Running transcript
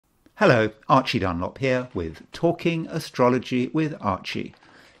Hello, Archie Dunlop here with Talking Astrology with Archie.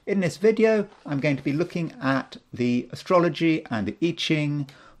 In this video, I'm going to be looking at the astrology and the I Ching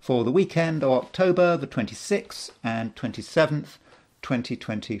for the weekend of October the 26th and 27th,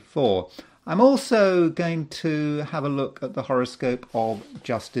 2024. I'm also going to have a look at the horoscope of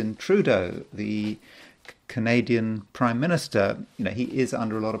Justin Trudeau, the Canadian Prime Minister. You know, he is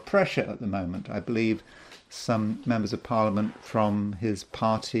under a lot of pressure at the moment. I believe some members of Parliament from his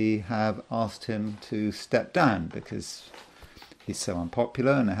party have asked him to step down because he's so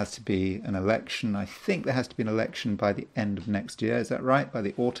unpopular and there has to be an election. I think there has to be an election by the end of next year. Is that right? By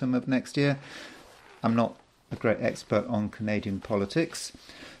the autumn of next year? I'm not a great expert on Canadian politics.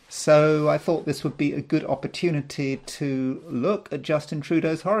 So I thought this would be a good opportunity to look at Justin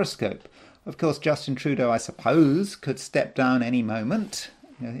Trudeau's horoscope. Of course, Justin Trudeau, I suppose, could step down any moment.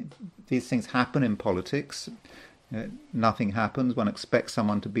 You know, these things happen in politics. You know, nothing happens. One expects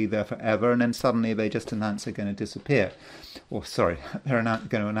someone to be there forever, and then suddenly they just announce they're going to disappear. Or, sorry, they're going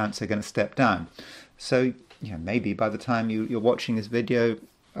to announce they're going to step down. So, you know, maybe by the time you're watching this video,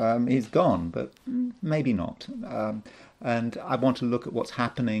 he's gone, but maybe not. And I want to look at what's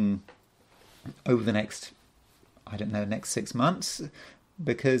happening over the next, I don't know, next 6 months.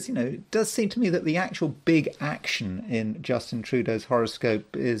 Because, you know, it does seem to me that the actual big action in Justin Trudeau's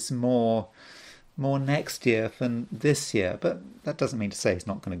horoscope is more next year than this year. But that doesn't mean to say it's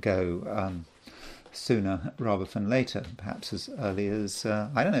not going to go sooner rather than later. Perhaps as early as,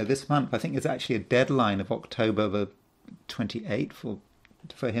 I don't know, this month. I think there's actually a deadline of October the 28th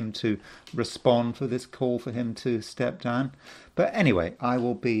for him to respond for this call for him to step down. But anyway, I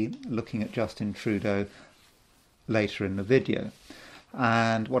will be looking at Justin Trudeau later in the video.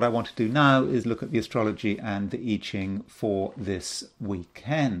 And what I want to do now is look at the astrology and the I Ching for this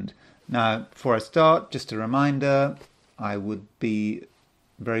weekend. Now, before I start, just a reminder, I would be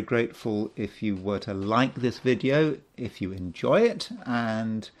very grateful if you were to like this video, if you enjoy it,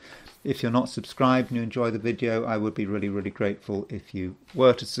 and if you're not subscribed and you enjoy the video, I would be really, really grateful if you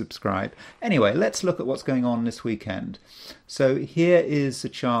were to subscribe. Anyway, let's look at what's going on this weekend. So here is the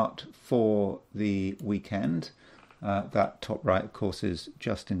chart for the weekend. That top right, of course, is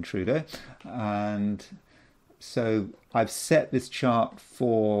Justin Trudeau. And so I've set this chart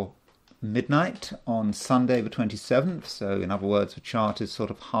for midnight on Sunday the 27th. So in other words, the chart is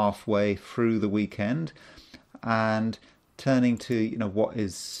sort of halfway through the weekend. And turning to,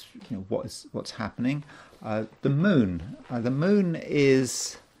 what's happening. The moon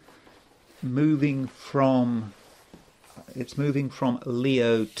is moving from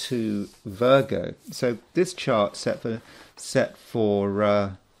Leo to Virgo. So this chart set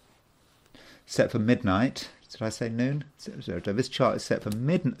for midnight. Did I say noon? So this chart is set for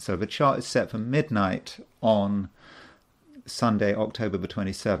midnight. So the chart is set for midnight on Sunday, October the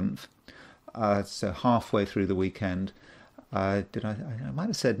 27th. So halfway through the weekend. I might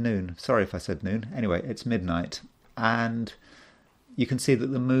have said noon. Sorry if I said noon. Anyway, it's midnight, and you can see that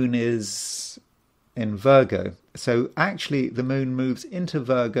the moon is in Virgo. So actually the moon moves into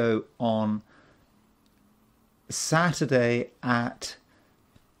Virgo on Saturday at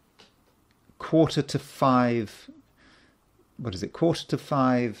 4:45. What is it?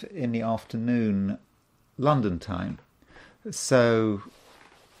 4:45 in the afternoon, London time. So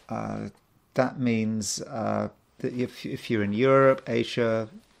that means that if you're in Europe, Asia,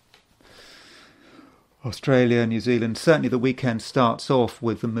 Australia, New Zealand, certainly the weekend starts off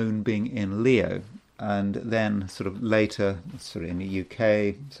with the moon being in Leo. And then sort of later, sort of in the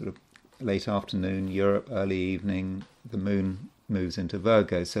UK, sort of late afternoon, Europe, early evening, the moon moves into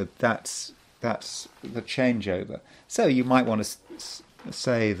Virgo. So that's the changeover. So you might want to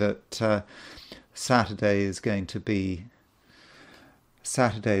say that Saturday is going to be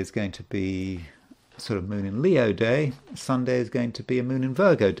sort of moon in Leo day. Sunday is going to be a moon in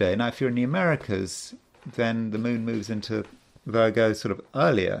Virgo day. Now, if you're in the Americas, then the moon moves into Virgo sort of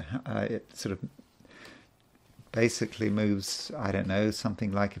earlier. It sort of basically moves, I don't know,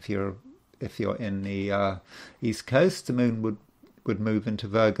 something like if you're in the East Coast, the moon would move into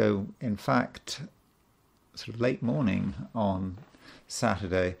Virgo, in fact, sort of late morning on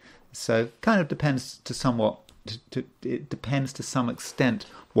Saturday. So kind of depends to it depends to some extent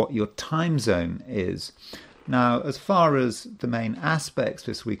what your time zone is. Now, as far as the main aspects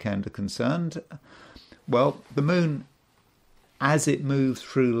this weekend are concerned, well, the moon, as it moves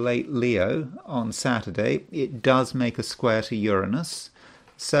through late Leo on Saturday, it does make a square to Uranus.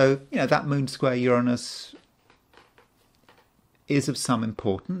 So, that moon square Uranus is of some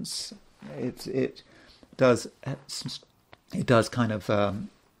importance. It does kind of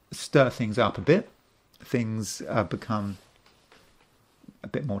stir things up a bit. Things become a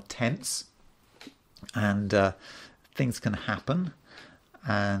bit more tense, and things can happen,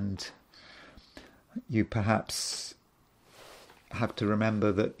 and you perhaps have to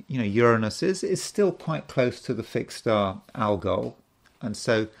remember that, you know, Uranus is still quite close to the fixed star Algol, and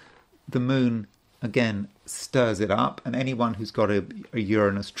so the moon again stirs it up. And anyone who's got a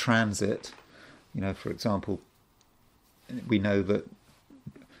Uranus transit, you know, for example, we know that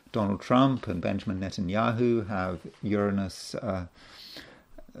Donald Trump and Benjamin Netanyahu have Uranus.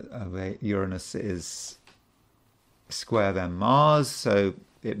 Uranus is square their Mars, so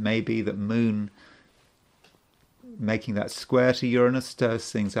it may be that Moon making that square to Uranus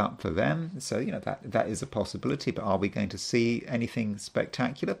stirs things up for them. So, you know, that is a possibility. But are we going to see anything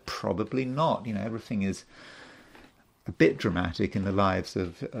spectacular? Probably not. You know, everything is a bit dramatic in the lives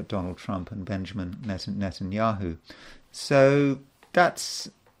of Donald Trump and Benjamin Netanyahu. So that's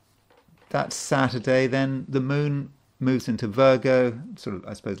Saturday. Then the moon moves into Virgo, sort of,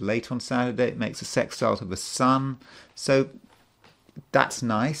 I suppose, late on Saturday. It makes a sextile to the sun. So that's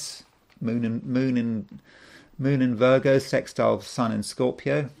nice. Moon in Virgo, sextile Sun in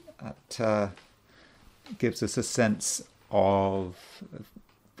Scorpio. That gives us a sense of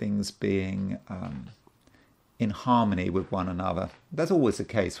things being in harmony with one another. That's always the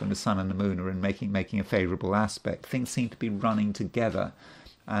case when the Sun and the Moon are in making a favourable aspect. Things seem to be running together,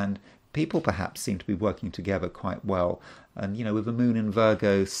 and people perhaps seem to be working together quite well. And, you know, with the Moon in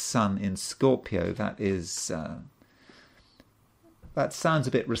Virgo, Sun in Scorpio, that is... that sounds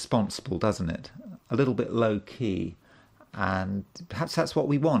a bit responsible, doesn't it? A little bit low-key. And perhaps that's what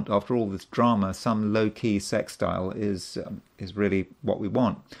we want. After all this drama, some low-key sextile is really what we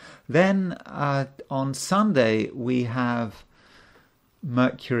want. Then on Sunday, we have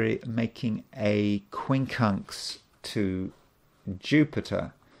Mercury making a quincunx to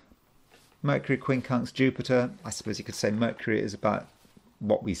Jupiter. Mercury quincunx Jupiter, I suppose you could say Mercury is about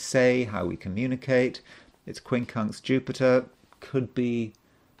what we say, how we communicate. It's quincunx Jupiter. Could be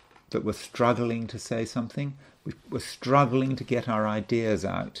that we're struggling to say something. We're struggling to get our ideas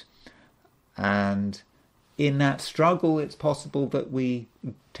out. And in that struggle, it's possible that we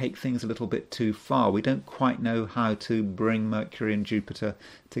take things a little bit too far. We don't quite know how to bring Mercury and Jupiter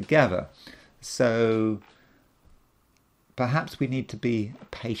together. So perhaps we need to be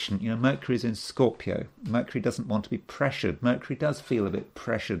patient. You know, Mercury is in Scorpio. Mercury doesn't want to be pressured. Mercury does feel a bit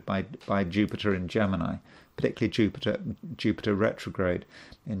pressured by Jupiter in Gemini, particularly Jupiter retrograde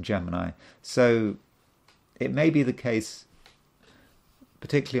in Gemini. So it may be the case,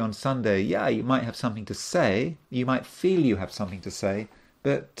 particularly on Sunday, yeah, you might have something to say, you might feel you have something to say,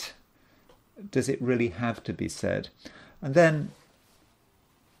 but does it really have to be said? And then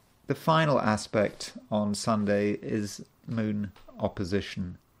the final aspect on Sunday is Moon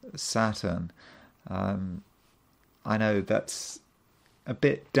opposition Saturn. I know that's a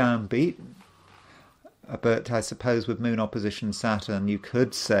bit downbeat, but I suppose with Moon opposition Saturn, you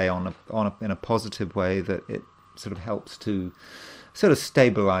could say in a positive way that it sort of helps to sort of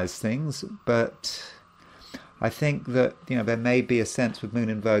stabilize things. But I think that, you know, there may be a sense with Moon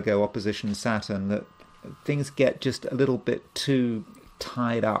in Virgo opposition Saturn that things get just a little bit too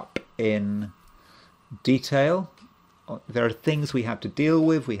tied up in detail. There are things we have to deal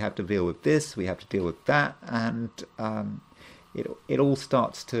with. We have to deal with this. We have to deal with that, and it all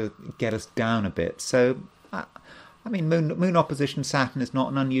starts to get us down a bit. So, I mean, Moon opposition Saturn is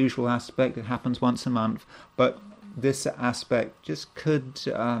not an unusual aspect. It happens once a month, but this aspect just could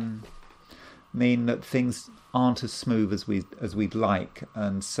mean that things aren't as smooth as we'd like,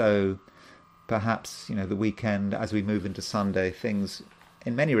 and so perhaps, you know, the weekend as we move into Sunday, things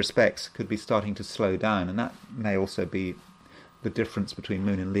in many respects could be starting to slow down, and that may also be the difference between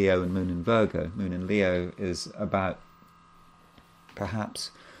Moon in Leo and Moon in Virgo. Moon in Leo is about perhaps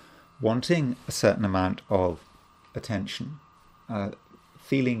wanting a certain amount of attention,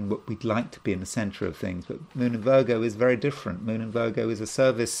 feeling what we'd like to be in the centre of things. But Moon in Virgo is very different. Moon in Virgo is a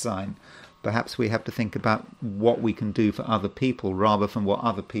service sign. Perhaps we have to think about what we can do for other people rather than what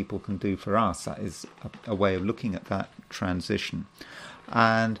other people can do for us. That is a way of looking at that transition.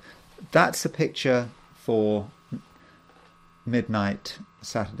 And that's a picture for midnight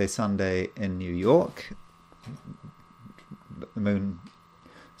Saturday, Sunday in New York. The moon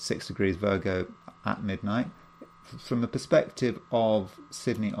 6 degrees Virgo at midnight. From the perspective of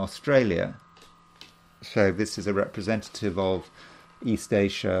Sydney, Australia, so this is a representative of East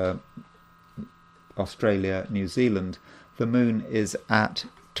Asia, Australia, New Zealand, the moon is at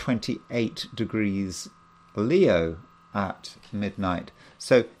 28 degrees Leo at midnight.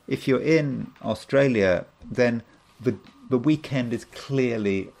 So if you're in Australia, then the weekend is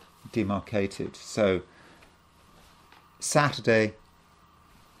clearly demarcated. So Saturday,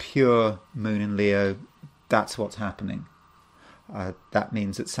 pure moon in Leo, that's what's happening. That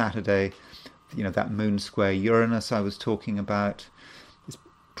means that Saturday, that moon square Uranus I was talking about is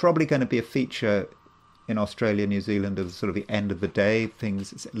probably going to be a feature in Australia, New Zealand, of sort of the end of the day.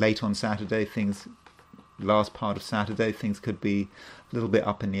 Things late on Saturday, last part of Saturday, things could be a little bit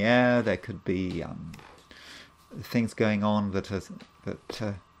up in the air. There could be things going on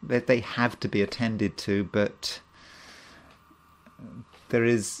that they have to be attended to, but there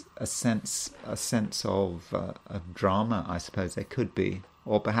is a sense of drama, I suppose there could be,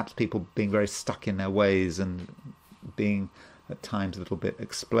 or perhaps people being very stuck in their ways and being at times a little bit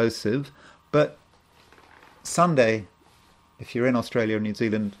explosive. But Sunday, if you're in Australia or New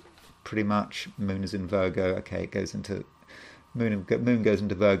Zealand, pretty much moon is in Virgo. Okay, it goes into moon goes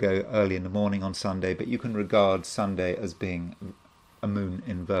into Virgo early in the morning on Sunday, but you can regard Sunday as being a moon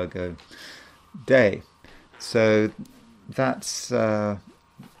in Virgo day. So that's a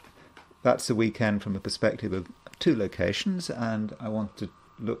weekend from a perspective of two locations, and I want to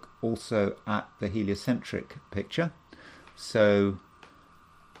look also at the heliocentric picture. So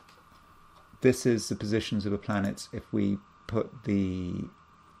this is the positions of the planets if we put the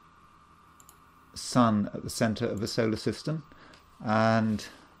Sun at the center of the solar system. And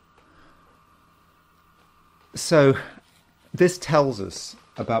so this tells us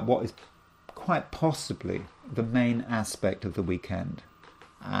about what is quite possibly the main aspect of the weekend.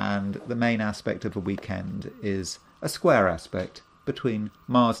 And the main aspect of the weekend is a square aspect between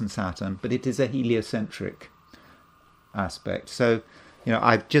Mars and Saturn, but it is a heliocentric aspect. So,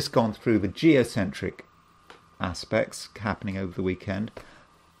 I've just gone through the geocentric aspects happening over the weekend.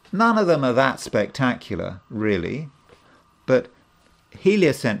 None of them are that spectacular, really, but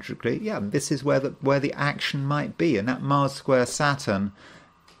heliocentrically, this is where the action might be, and that Mars square Saturn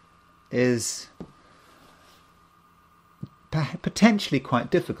is potentially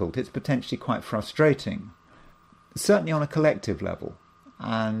quite difficult. It's potentially quite frustrating, certainly on a collective level,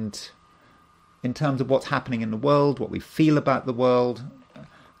 and in terms of what's happening in the world, what we feel about the world,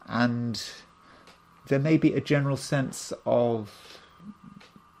 and there may be a general sense of,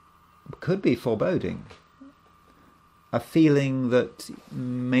 could be foreboding, a feeling that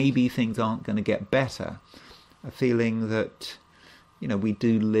maybe things aren't going to get better, a feeling that, we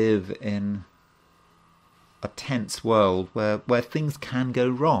do live in a tense world where things can go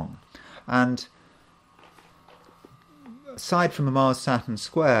wrong. And aside from the Mars-Saturn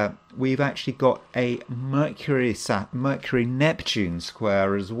square, we've actually got a Mercury-Neptune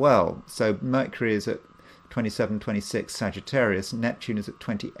square as well. So Mercury is at 27-26 Sagittarius, Neptune is at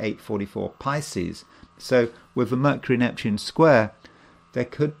 28-44 Pisces. So with the Mercury-Neptune square, there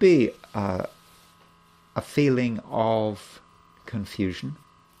could be a feeling of confusion,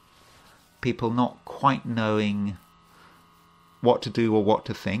 people not quite knowing what to do or what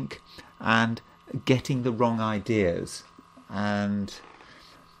to think, and getting the wrong ideas. And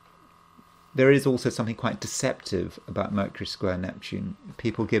there is also something quite deceptive about Mercury square Neptune,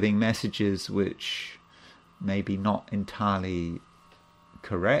 people giving messages which may be not entirely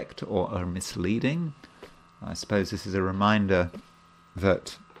correct or are misleading. I suppose this is a reminder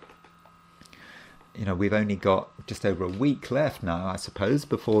that we've only got just over a week left now, I suppose,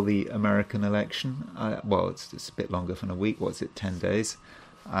 before the American election. Well, it's a bit longer than a week. What's it, 10 days?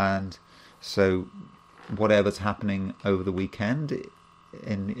 And so whatever's happening over the weekend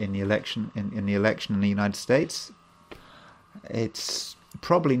in the election in the United States, it's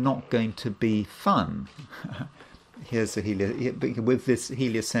probably not going to be fun. Here's with this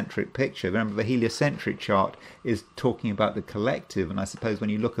heliocentric picture. Remember, the heliocentric chart is talking about the collective, and I suppose when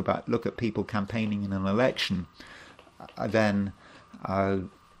you look at people campaigning in an election, then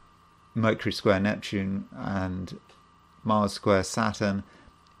Mercury square Neptune and Mars square Saturn,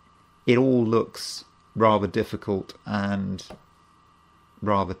 it all looks rather difficult and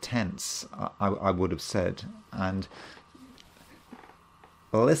rather tense, I would have said. And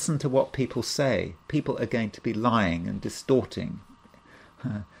listen to what people say. People are going to be lying and distorting.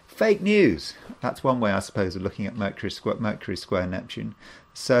 Fake news. That's one way, I suppose, of looking at Mercury square Neptune.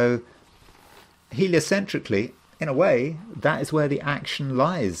 So heliocentrically, in a way, that is where the action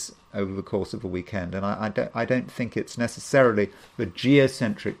lies over the course of a weekend. And I don't think it's necessarily the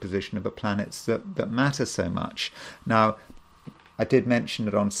geocentric position of the planets that matter so much. Now, I did mention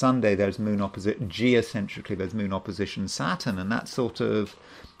that on Sunday there's geocentrically there's moon opposition Saturn, and that sort of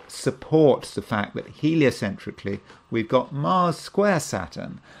supports the fact that heliocentrically we've got Mars square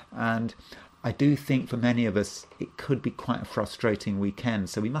Saturn. And I do think for many of us it could be quite a frustrating weekend,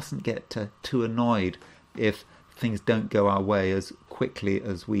 so we mustn't get too annoyed if things don't go our way as quickly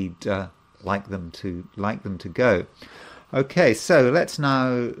as we'd like them to go. Okay, so let's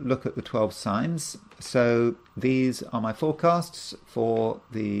now look at the 12 signs. So these are my forecasts for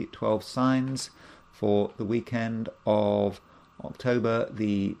the 12 signs for the weekend of October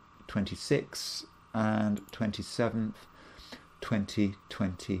the 26th and 27th,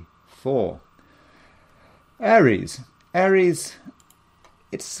 2024. Aries. Aries,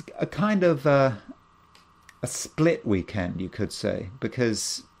 it's a kind of a split weekend, you could say,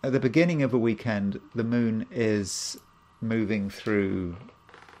 because at the beginning of a weekend, the moon is moving through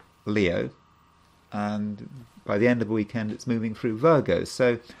Leo, and by the end of the weekend it's moving through Virgo.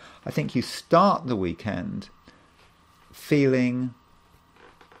 So I think you start the weekend feeling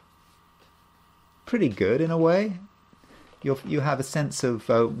pretty good in a way. You have a sense of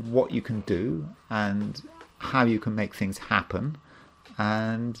what you can do and how you can make things happen,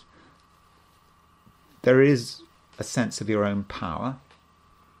 and there is a sense of your own power.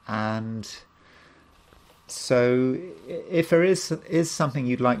 And so if there is something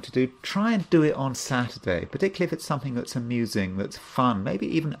you'd like to do, try and do it on Saturday, particularly if it's something that's amusing, that's fun, maybe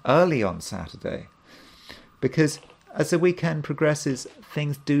even early on Saturday. Because as the weekend progresses,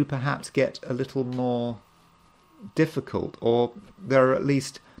 things do perhaps get a little more difficult, or there are at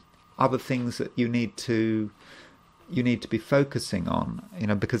least other things that you need to be focusing on,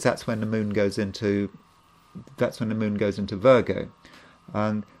 because that's when the moon goes into Virgo.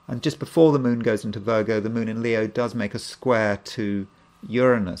 And just before the moon goes into Virgo, the moon in Leo does make a square to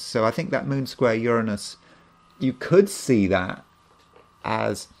Uranus. So I think that moon square Uranus, you could see that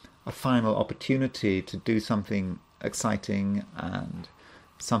as a final opportunity to do something exciting and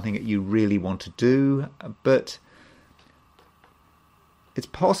something that you really want to do. But it's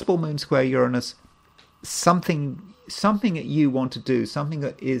possible moon square Uranus, something that you want to do, something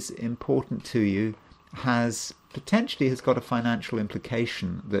that is important to you, has got a financial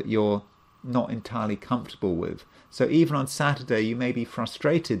implication that you're not entirely comfortable with. So even on Saturday, you may be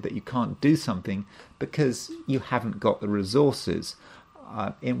frustrated that you can't do something because you haven't got the resources,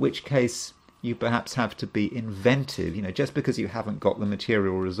 in which case you perhaps have to be inventive. Just because you haven't got the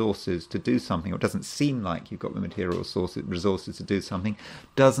material resources to do something, or it doesn't seem like you've got the material resources to do something,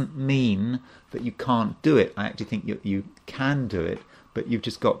 doesn't mean that you can't do it. I actually think you can do it, but you've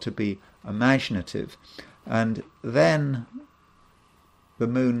just got to be imaginative. And then the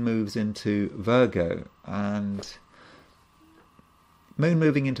moon moves into Virgo, and moon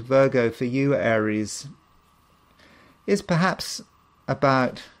moving into Virgo for you, Aries, is perhaps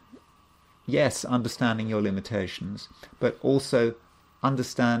about, yes, understanding your limitations, but also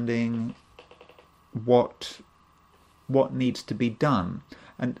understanding what needs to be done.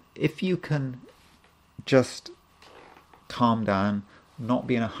 And if you can just calm down, not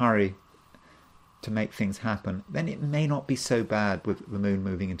be in a hurry to make things happen, then it may not be so bad with the moon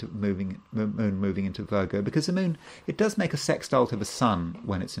moving into Virgo, because the moon, it does make a sextile to the sun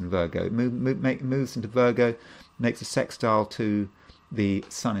when it's in Virgo. It moves into Virgo, makes a sextile to the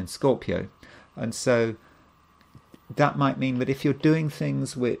sun in Scorpio, and so that might mean that if you're doing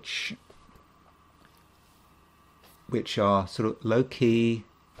things which are sort of low key,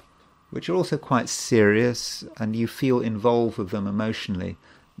 which are also quite serious, and you feel involved with them emotionally,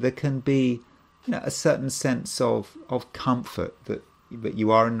 there can be a certain sense of comfort that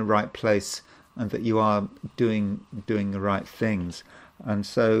you are in the right place and that you are doing the right things. And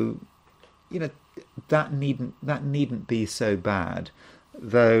so that needn't be so bad,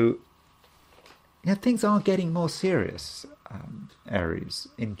 though things are getting more serious, Aries,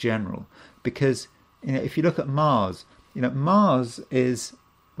 in general, because if you look at Mars, Mars is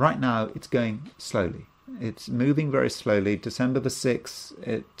right now, it's going slowly, it's moving very slowly. December the 6th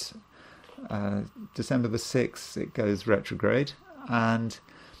it goes retrograde, and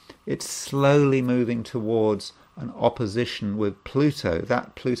it's slowly moving towards an opposition with Pluto.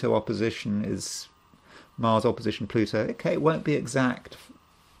 That Pluto opposition is Mars opposition Pluto. Okay, it won't be exact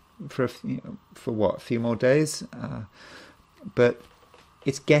for a few more days, but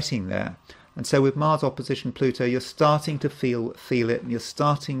it's getting there. And so with Mars opposition Pluto, you're starting to feel it, and you're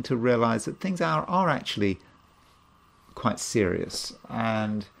starting to realize that things are actually quite serious,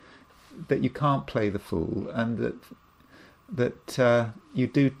 and that you can't play the fool, and that you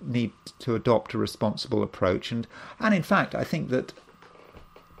do need to adopt a responsible approach. And in fact, I think that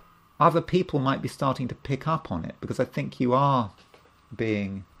other people might be starting to pick up on it, because I think you are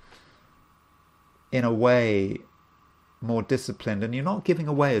being, in a way, more disciplined, and you're not giving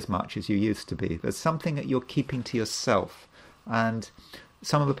away as much as you used to be. There's something that you're keeping to yourself, and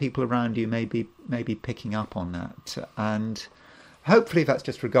some of the people around you may be picking up on that, and hopefully that's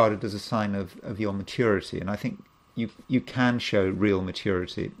just regarded as a sign of your maturity. And I think you can show real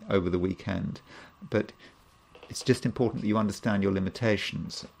maturity over the weekend, but it's just important that you understand your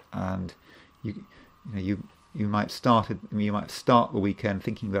limitations, and you might start the weekend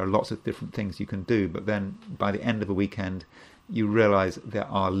thinking there are lots of different things you can do, but then by the end of a weekend you realize there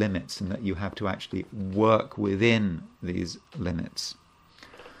are limits and that you have to actually work within these limits.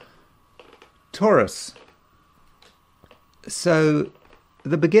 Taurus. So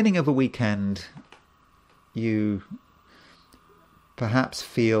at the beginning of a weekend, you perhaps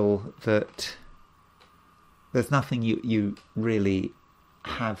feel that there's nothing you really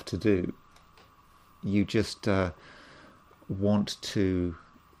have to do. You just want to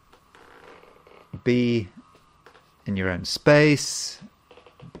be in your own space.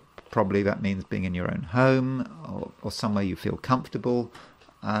 Probably that means being in your own home or somewhere you feel comfortable.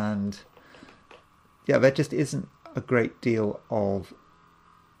 And yeah, there just isn't a great deal of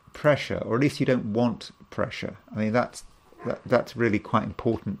pressure, or at least you don't want pressure. I mean, that's really quite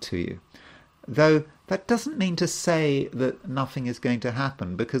important to you. Though that doesn't mean to say that nothing is going to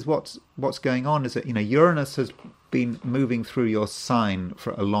happen, because what's going on is that Uranus has been moving through your sign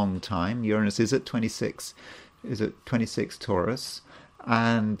for a long time. Uranus is at 26 Taurus,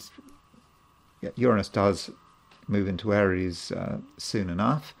 and Uranus does move into Aries soon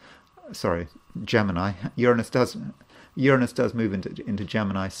enough. Sorry, Gemini. Uranus does move into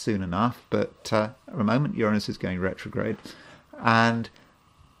Gemini soon enough, but at the moment Uranus is going retrograde, and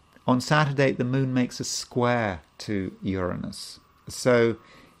on Saturday the moon makes a square to Uranus. So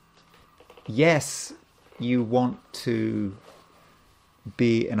yes, you want to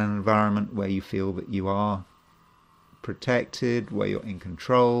be in an environment where you feel that you are protected, where you're in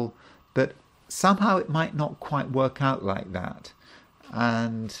control, but somehow it might not quite work out like that,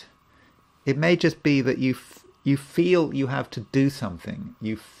 and it may just be that you feel you have to do something.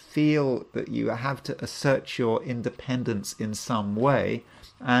 You feel that you have to assert your independence in some way,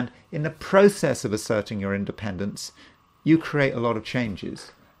 and in the process of asserting your independence, you create a lot of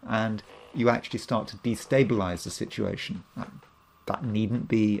changes, and you actually start to destabilize the situation. That needn't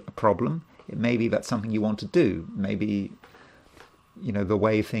be a problem. It may be that's something you want to do. Maybe the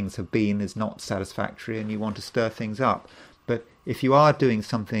way things have been is not satisfactory and you want to stir things up. But if you are doing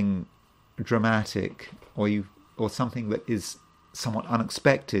something dramatic or something that is somewhat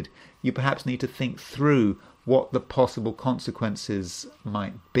unexpected, you perhaps need to think through what the possible consequences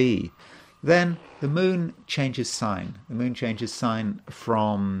might be. Then the moon changes sign. The moon changes sign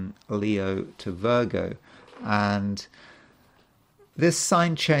from Leo to Virgo, and this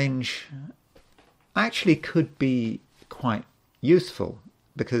sign change actually could be quite useful,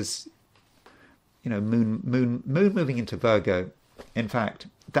 because moon moving into Virgo, in fact,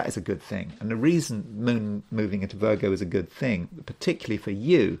 that is a good thing. And the reason moon moving into Virgo is a good thing, particularly for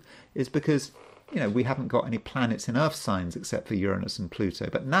you, is because we haven't got any planets in Earth signs except for Uranus and Pluto.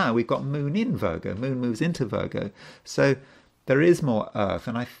 But now we've got moon in Virgo. Moon moves into Virgo. So there is more Earth.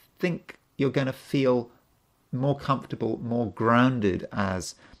 And I think you're going to feel more comfortable, more grounded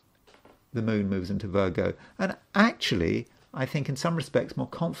as the moon moves into Virgo. And actually, I think in some respects more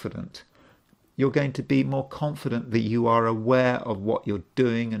confident. You're going to be more confident that you are aware of what you're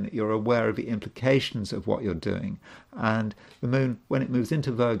doing and that you're aware of the implications of what you're doing. And the moon, when it moves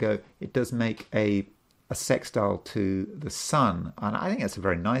into Virgo, it does make a sextile to the sun. And I think that's a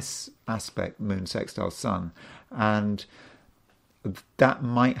very nice aspect, moon sextile sun. And that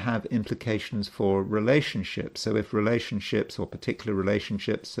might have implications for relationships. So if relationships or particular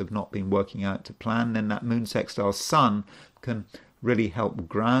relationships have not been working out to plan, then that moon sextile sun can really help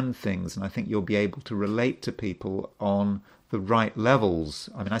ground things, and I think you'll be able to relate to people on the right levels.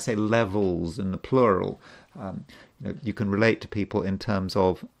 I mean, I say levels in the plural. You can relate to people in terms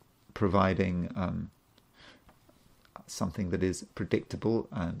of providing something that is predictable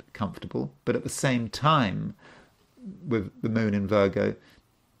and comfortable, but at the same time, with the moon in Virgo,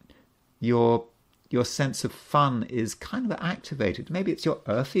 your sense of fun is kind of activated. Maybe it's your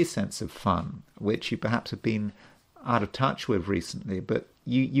earthy sense of fun, which you perhaps have been out of touch with recently, but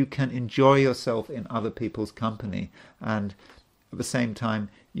you can enjoy yourself in other people's company, and at the same time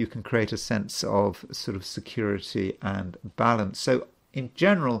you can create a sense of sort of security and balance. So in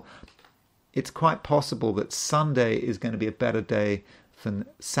general, it's quite possible that Sunday is going to be a better day than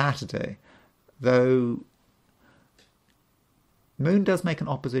Saturday, though Moon does make an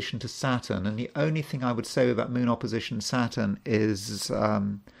opposition to Saturn, and the only thing I would say about Moon opposition Saturn is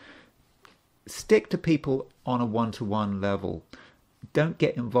stick to people on a one-to-one level. Don't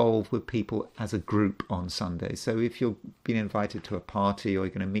get involved with people as a group on Sunday. So if you're being invited to a party or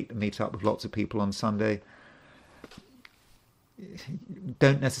you're going to meet up with lots of people on Sunday,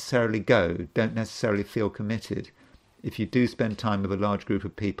 don't necessarily go. Don't necessarily feel committed. If you do spend time with a large group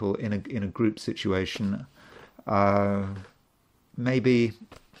of people in a group situation, Maybe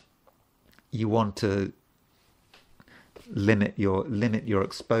you want to limit your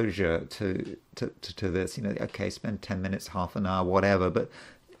exposure to this. Okay, spend 10 minutes, half an hour, whatever. But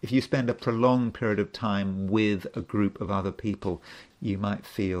if you spend a prolonged period of time with a group of other people, you might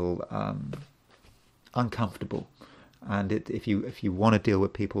feel uncomfortable. And if you want to deal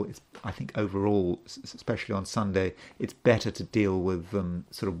with people, I think overall, especially on Sunday, it's better to deal with them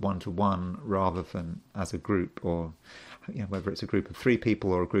sort of one-to-one rather than as a group, or whether it's a group of 3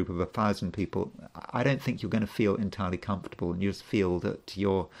 people or a group of 1,000 people. I don't think you're going to feel entirely comfortable, and you just feel that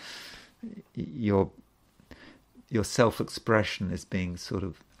your self-expression is being sort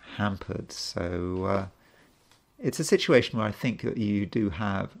of hampered. So it's a situation where I think that you do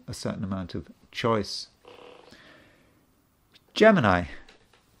have a certain amount of choice. Gemini,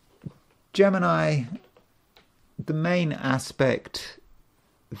 the main aspect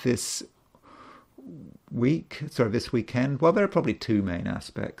this weekend, well, there are probably 2 main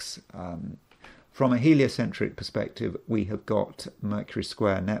aspects. From a heliocentric perspective, we have got Mercury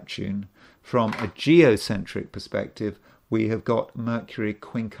square Neptune. From a geocentric perspective, we have got Mercury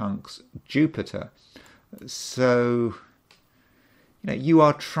quincunx Jupiter. So, you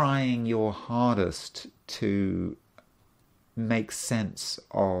are trying your hardest to make sense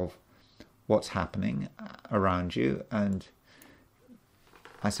of what's happening around you, and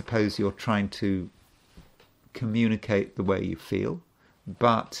I suppose you're trying to communicate the way you feel,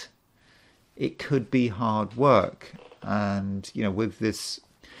 but it could be hard work. And with this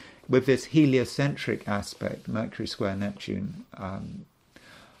heliocentric aspect, Mercury square Neptune,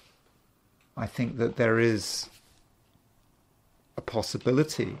 I think that there is a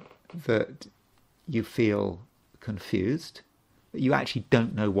possibility that you feel confused, that you actually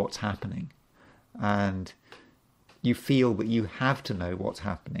don't know what's happening, and you feel that you have to know what's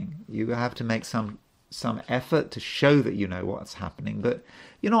happening. You have to make some effort to show that you know what's happening, but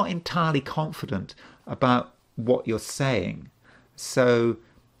you're not entirely confident about what you're saying. So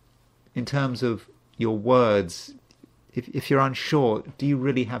in terms of your words, if you're unsure, do you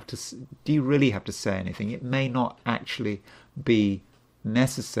really have to say anything? It may not actually be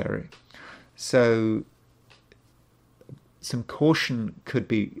necessary. So some caution could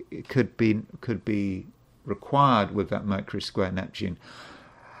be required with that Mercury square Neptune.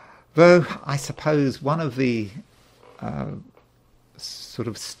 Though I suppose one of the sort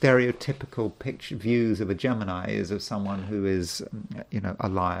of stereotypical views of a Gemini is of someone who is, a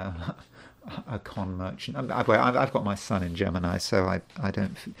liar, a con merchant. I've got my sun in Gemini, so I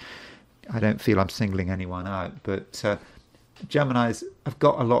don't feel I'm singling anyone out. But Geminis have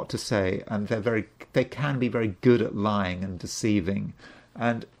got a lot to say, and they can be very good at lying and deceiving.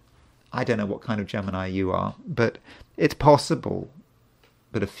 And I don't know what kind of Gemini you are, but it's possible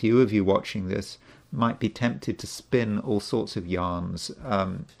that a few of you watching this might be tempted to spin all sorts of yarns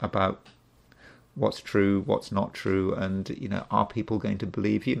about what's true, what's not true, and are people going to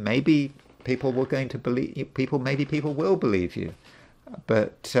believe you? Maybe people will believe you,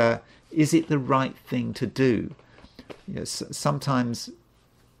 but is it the right thing to do? Sometimes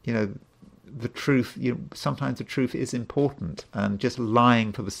the truth. Sometimes the truth is important, and just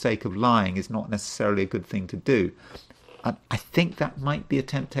lying for the sake of lying is not necessarily a good thing to do. And I think that might be a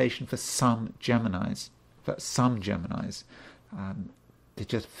temptation for some Geminis. They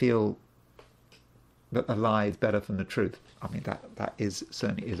just feel that a lie is better than the truth. I mean, that is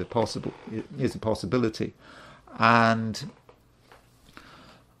certainly a possibility. And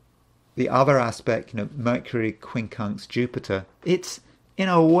the other aspect, Mercury quincunx Jupiter, it's in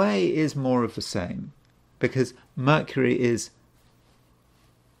a way is more of the same, because Mercury is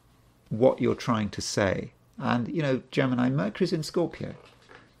what you're trying to say. And, Gemini, Mercury's in Scorpio.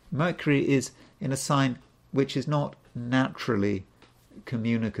 Mercury is in a sign which is not naturally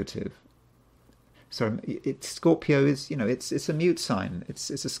communicative. So Scorpio is, it's a mute sign. It's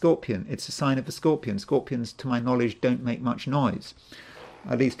a scorpion. It's a sign of a scorpion. Scorpions, to my knowledge, don't make much noise.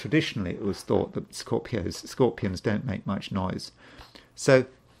 At least traditionally it was thought that scorpions don't make much noise. So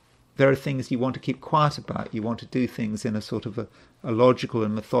there are things you want to keep quiet about. You want to do things in a sort of a logical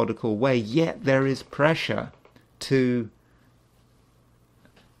and methodical way, yet there is pressure to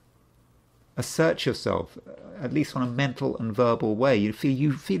assert yourself, at least on a mental and verbal way. You feel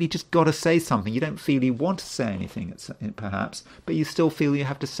you just got to say something. You don't feel you want to say anything, perhaps, but you still feel you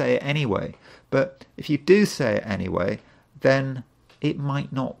have to say it anyway. But if you do say it anyway, then it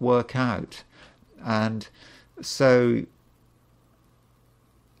might not work out. And so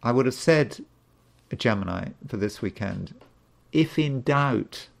I would have said, Gemini, for this weekend, if in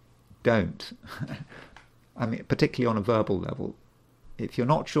doubt, don't. I mean, particularly on a verbal level. if you're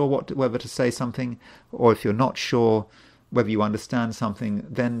not sure whether to say something, or if you're not sure whether you understand something,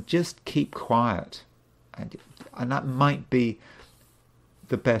 then just keep quiet. And that might be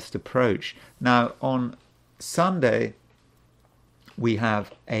the best approach. Now, on Sunday, we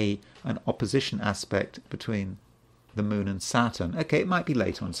have an opposition aspect between the Moon and Saturn. Okay, it might be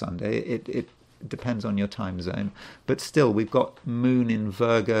late on Sunday. It depends on your time zone. But still, we've got Moon in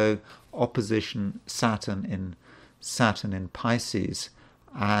Virgo, opposition Saturn in Pisces.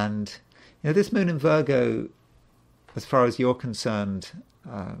 And this Moon in Virgo, as far as you're concerned,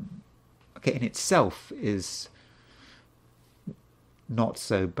 in itself is not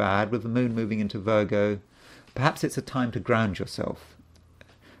so bad. With the Moon moving into Virgo, perhaps it's a time to ground yourself,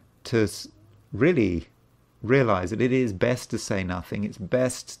 to really realize that it is best to say nothing. It's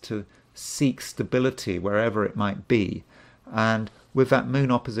best to seek stability wherever it might be. And with that Moon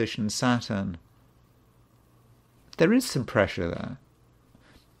opposition Saturn, there is some pressure there.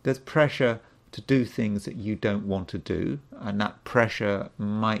 There's pressure to do things that you don't want to do, and that pressure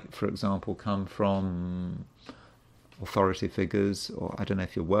might, for example, come from authority figures, or I don't know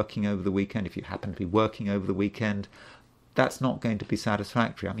if you're working over the weekend. If you happen to be working over the weekend, that's not going to be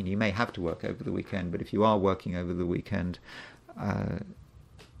satisfactory. I mean, you may have to work over the weekend, but if you are working over the weekend,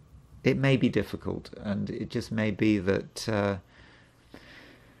 it may be difficult, and it just may be that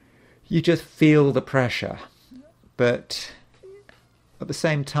you just feel the pressure. But at the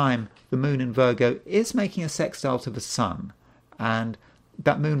same time, the Moon in Virgo is making a sextile to the Sun, and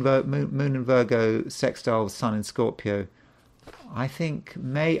that Moon in Virgo sextile Sun in Scorpio, I think,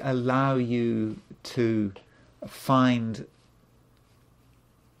 may allow you to find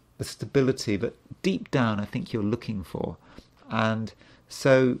the stability that deep down I think you're looking for. And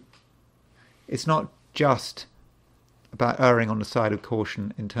so it's not just about erring on the side of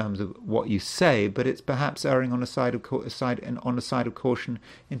caution in terms of what you say, but it's perhaps erring on the side of caution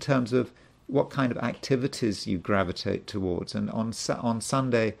in terms of what kind of activities you gravitate towards. And on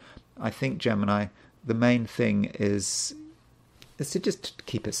Sunday, I think, Gemini, the main thing is to just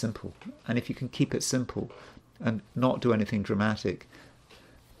keep it simple. And if you can keep it simple and not do anything dramatic,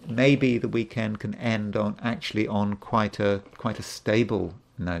 maybe the weekend can end on quite a stable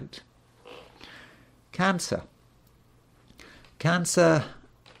note. Cancer,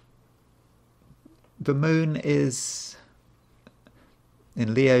 the Moon is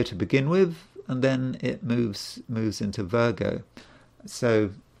in Leo to begin with, and then it moves into Virgo. So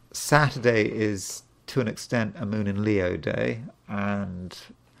Saturday is, to an extent, a Moon in Leo day, and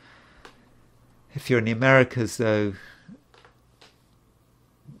if you're in the Americas, though,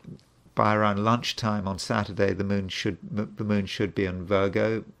 by around lunchtime on Saturday, the moon should be in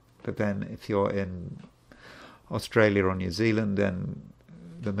Virgo. But then, if you're in Australia or New Zealand, then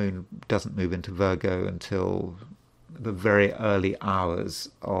the Moon doesn't move into Virgo until the very early hours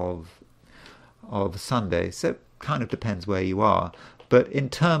of Sunday. So it kind of depends where you are. But in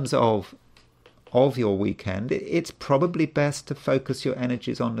terms of your weekend, it's probably best to focus your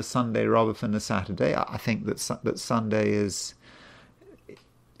energies on the Sunday rather than the Saturday. I think that Sunday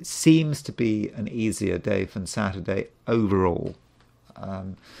seems to be an easier day than Saturday overall.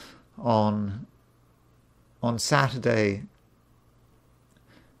 On Saturday,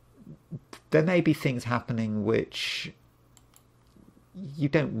 there may be things happening which you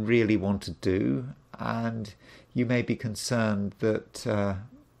don't really want to do, and you may be concerned that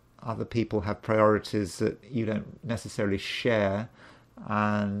other people have priorities that you don't necessarily share,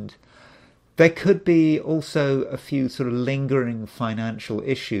 and there could be also a few sort of lingering financial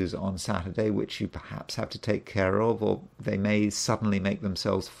issues on Saturday which you perhaps have to take care of, or they may suddenly make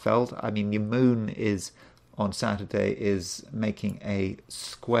themselves felt. I mean, your Moon on Saturday is making a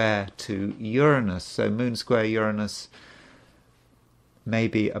square to Uranus, so Moon square Uranus may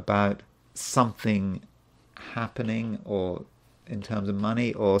be about something happening, or in terms of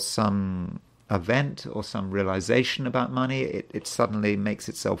money, or some event or some realization about money. It suddenly makes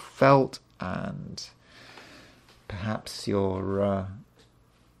itself felt, and perhaps you're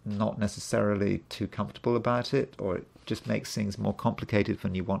not necessarily too comfortable about it, or it just makes things more complicated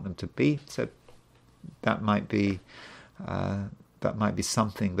than you want them to be. So that might be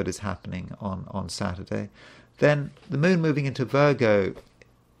something that is happening on Saturday. Then the Moon moving into Virgo,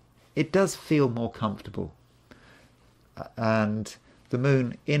 it does feel more comfortable, and the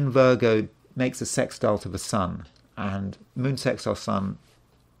Moon in Virgo makes a sextile to the Sun, and Moon sextile Sun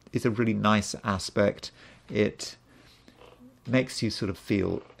is a really nice aspect. It makes you sort of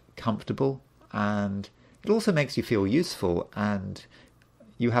feel comfortable, and it also makes you feel useful, and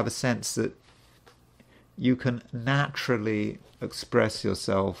you have a sense that you can naturally express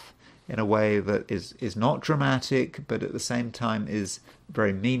yourself in a way that is not dramatic, but at the same time is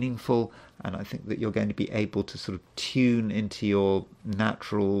very meaningful. And I think that you're going to be able to sort of tune into your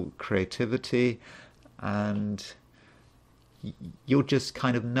natural creativity, and you'll just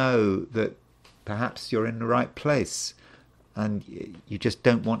kind of know that perhaps you're in the right place, and you just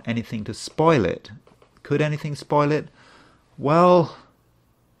don't want anything to spoil it. Could anything spoil it? Well,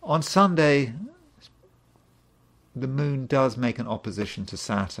 on Sunday, the moon does make an opposition to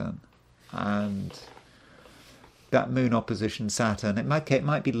Saturn, and that moon opposition Saturn, it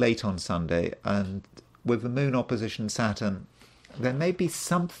might be late on Sunday, and with the moon opposition Saturn, there may be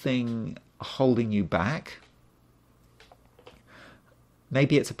something holding you back.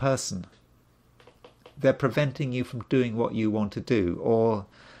 Maybe it's a person. They're preventing you from doing what you want to do, or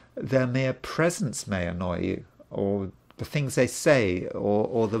their mere presence may annoy you, or the things they say,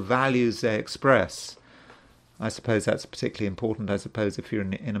 or the values they express. I suppose that's particularly important, I suppose, if you're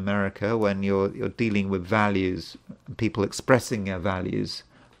in America, when you're dealing with values, people expressing their values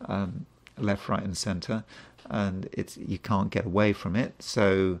left, right and centre, and you can't get away from it.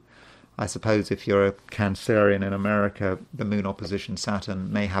 So I suppose if you're a Cancerian in America, the moon opposition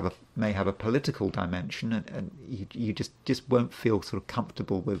Saturn may have a political dimension, and you just won't feel sort of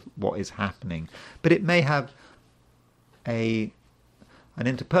comfortable with what is happening. But it may have an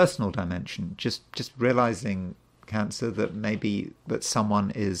interpersonal dimension, just realizing, Cancer, that maybe that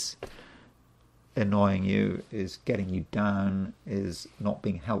someone is annoying you, is getting you down, is not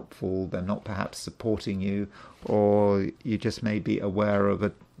being helpful, they're not perhaps supporting you, or you just may be aware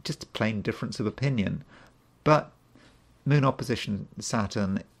of just a plain difference of opinion. But moon opposition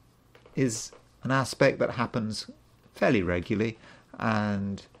Saturn is an aspect that happens fairly regularly,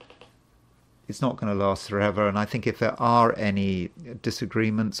 and it's not going to last forever. And I think if there are any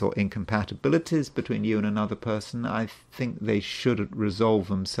disagreements or incompatibilities between you and another person, I think they should resolve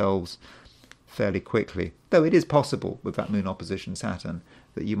themselves fairly quickly. Though it is possible with that moon opposition Saturn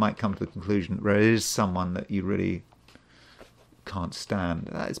that you might come to the conclusion that there is someone that you really can't stand.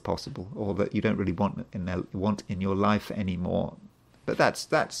 That is possible, or that you don't really want in your life anymore. But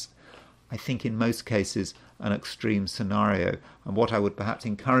that's I think in most cases an extreme scenario. And what I would perhaps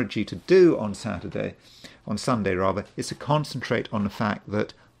encourage you to do on Sunday, is to concentrate on the fact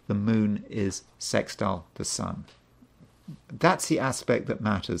that the moon is sextile the sun. That's the aspect that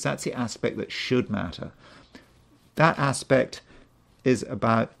matters. That's the aspect that should matter. That aspect is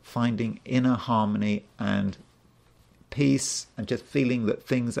about finding inner harmony and peace, and just feeling that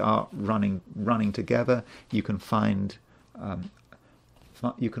things are running together. You can find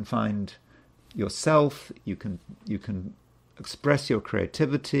yourself. You can express your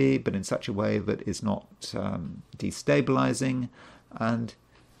creativity, but in such a way that is not destabilizing, and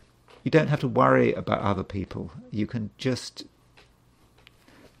you don't have to worry about other people. You can just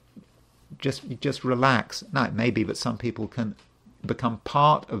relax. Now, it may be that some people can become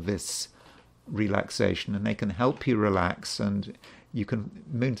part of this relaxation, and they can help you relax. And you can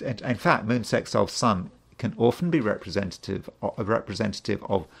in fact, moon sextile sun can often be representative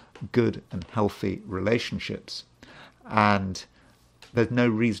of good and healthy relationships, and there's no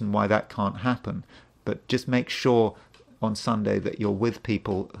reason why that can't happen. But just make sure on Sunday that you're with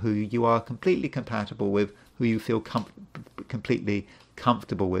people who you are completely compatible with, who you feel completely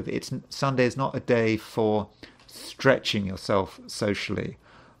comfortable with. Sunday is not a day for stretching yourself socially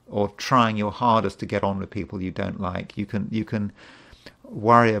or trying your hardest to get on with people you don't like. You can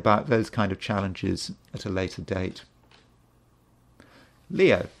worry about those kind of challenges at a later date.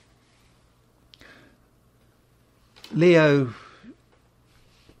 Leo,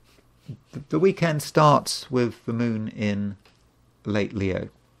 the weekend starts with the moon in late Leo,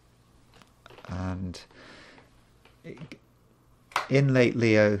 and in late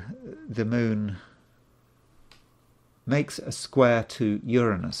Leo the moon makes a square to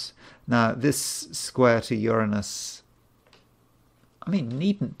Uranus. Now, this square to Uranus,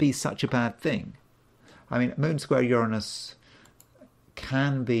 needn't be such a bad thing. Moon square Uranus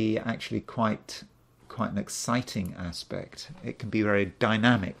can be actually quite an exciting aspect. It can be very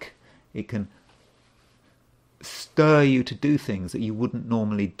dynamic. It can stir you to do things that you wouldn't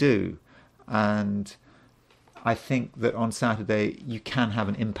normally do. And I think that on Saturday you can have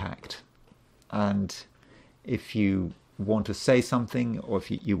an impact. And if you want to say something, or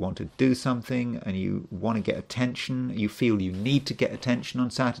if you want to do something and you want to get attention, you feel you need to get attention on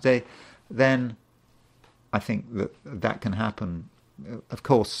Saturday, then I think that can happen. Of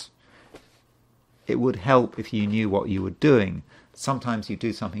course, it would help if you knew what you were doing. Sometimes you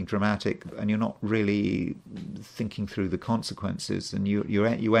do something dramatic and you're not really thinking through the consequences, and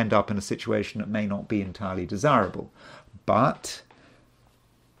you end up in a situation that may not be entirely desirable. But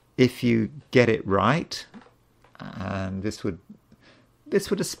if you get it right, and this would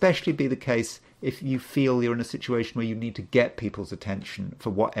especially be the case if you feel you're in a situation where you need to get people's attention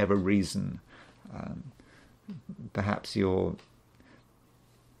for whatever reason. Perhaps you're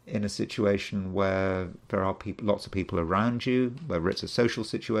in a situation where there are lots of people around you, whether it's a social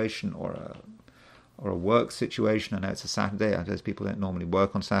situation or a work situation. I know it's a Saturday. I guess people don't normally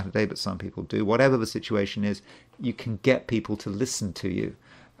work on Saturday, but some people do. Whatever the situation is, you can get people to listen to you.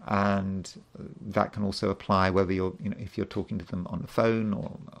 And that can also apply whether you're, if you're talking to them on the phone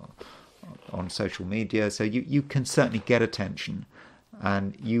or on social media. So you can certainly get attention,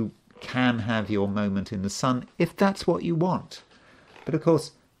 and you can have your moment in the sun if that's what you want. But of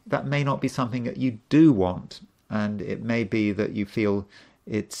course, that may not be something that you do want, and it may be that you feel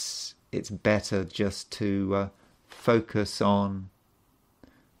it's better just to focus on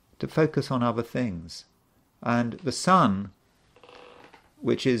other things. And the sun,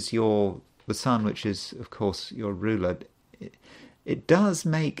 which is of course your ruler, it does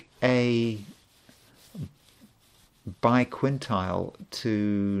make a biquintile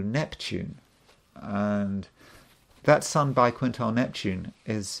to Neptune, and that sun biquintile Neptune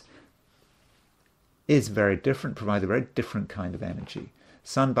is very different, provides a very different kind of energy.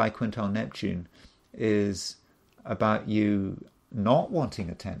 Sun biquintile Neptune is about you not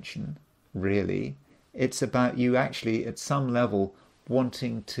wanting attention, really. It's about you actually, at some level,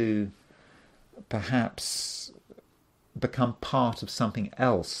 wanting to perhaps become part of something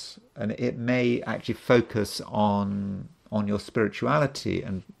else. And it may actually focus on your spirituality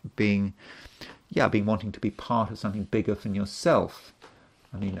and being wanting to be part of something bigger than yourself.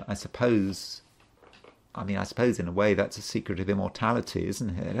 I suppose in a way that's a secret of immortality,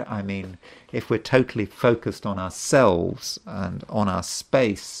 isn't it? If we're totally focused on ourselves and on our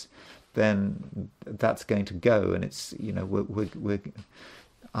space, then that's going to go, and it's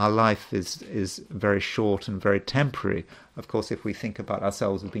our life is very short and very temporary. Of course, if we think about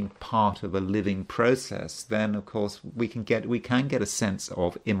ourselves as being part of a living process, then of course we can get a sense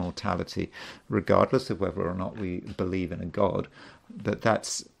of immortality, regardless of whether or not we believe in a God. But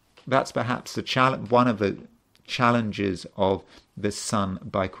that's perhaps one of the challenges of this sun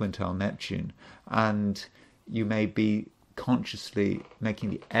biquintile Neptune, and you may be consciously making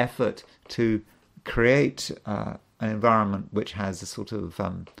the effort to create an environment which has a sort of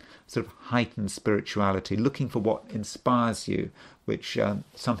heightened spirituality, looking for what inspires you, which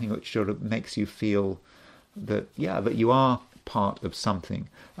something which sort of makes you feel that you are part of something.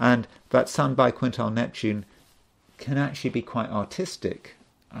 And that sun biquintile Neptune can actually be quite artistic,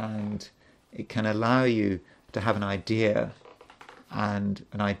 and it can allow you to have an idea, and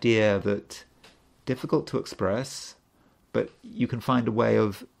an idea that's difficult to express, but you can find a way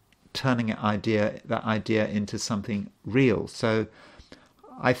of turning that idea into something real. So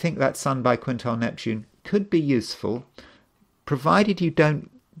I think that sun biquintile Neptune could be useful, provided you don't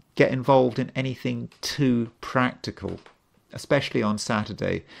get involved in anything too practical, especially on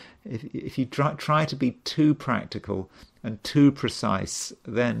Saturday. If you try to be too practical and too precise,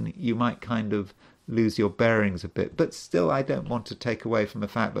 then you might kind of lose your bearings a bit. But still, I don't want to take away from the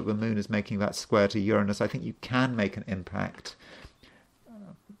fact that the moon is making that square to Uranus. I think you can make an impact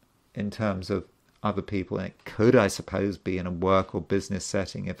in terms of other people, and it could, I suppose, be in a work or business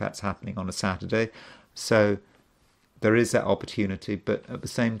setting if that's happening on a Saturday. So there is that opportunity, but at the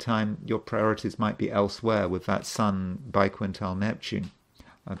same time, your priorities might be elsewhere with that sun biquintile Neptune,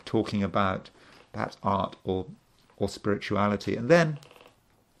 talking about perhaps art or spirituality. And then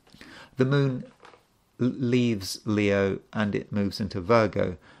the moon leaves Leo and it moves into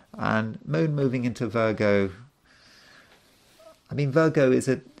Virgo. And moon moving into Virgo, Virgo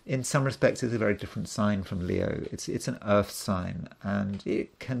in some respects is a very different sign from Leo. It's an earth sign, and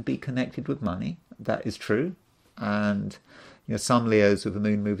it can be connected with money. That is true. And some Leos with the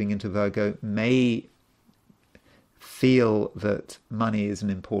moon moving into Virgo may feel that money is an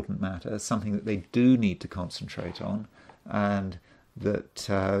important matter, something that they do need to concentrate on, and that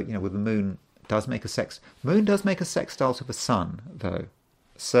with the moon does make a sextile to the sun, though.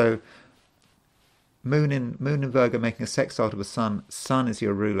 So moon in Virgo making a sextile to the sun. Sun is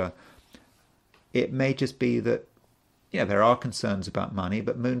your ruler. It may just be that there are concerns about money,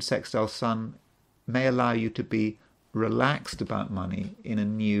 but moon sextile sun may allow you to be relaxed about money in a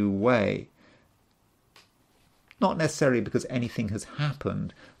new way. Not necessarily because anything has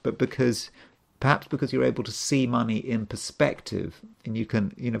happened, but perhaps because you're able to see money in perspective, and you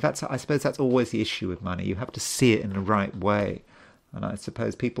can, I suppose that's always the issue with money. You have to see it in the right way. And I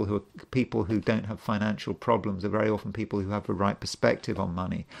suppose people who don't have financial problems are very often people who have the right perspective on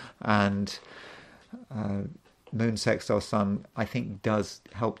money. And moon sextile sun, I think, does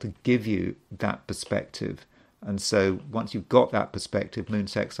help to give you that perspective. And so once you've got that perspective, moon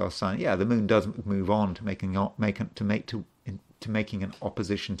sextile sun, yeah, the moon does move on to making an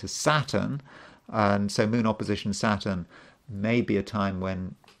opposition to Saturn. And so moon opposition Saturn may be a time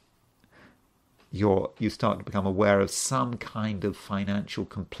when you start to become aware of some kind of financial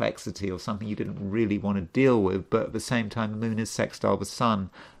complexity or something you didn't really want to deal with. But at the same time, the moon is sextile the sun.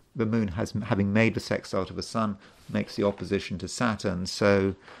 The moon, having made the sextile to the sun, makes the opposition to Saturn.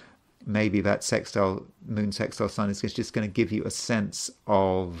 So maybe that moon sextile sun is just going to give you a sense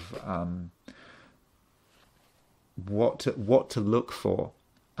of what to look for.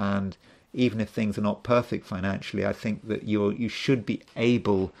 And even if things are not perfect financially, I think that you should be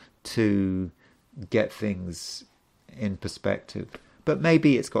able to get things in perspective. But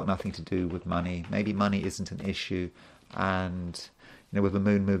maybe it's got nothing to do with money. Maybe money isn't an issue. And with the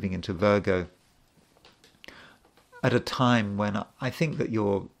moon moving into Virgo, at a time when I think that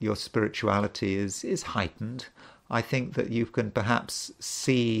your spirituality is heightened, I think that you can perhaps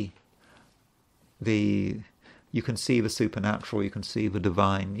see the supernatural, you can see the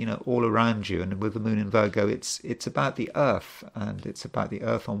divine, all around you. And with the moon in Virgo, it's about the earth, and it's about the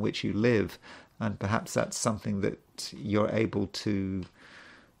earth on which you live. And perhaps that's something that you're able to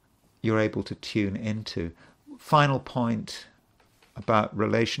tune into. Final point about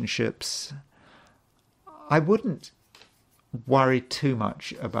relationships. I wouldn't worry too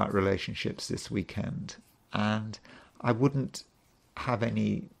much about relationships this weekend, and I wouldn't have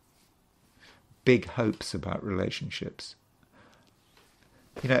any big hopes about relationships.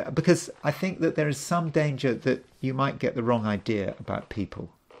 Because I think that there is some danger that you might get the wrong idea about people.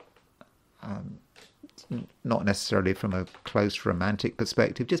 Not necessarily from a close romantic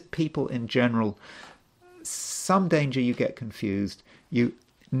perspective, just people in general. Some danger you get confused, you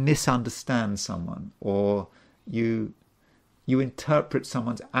misunderstand someone, or you interpret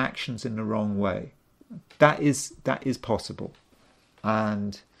someone's actions in the wrong way. That is possible,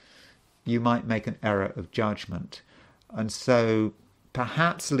 and you might make an error of judgment. And so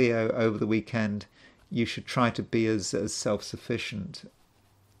perhaps, Leo, over the weekend, you should try to be as self-sufficient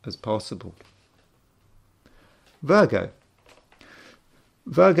as possible. Virgo,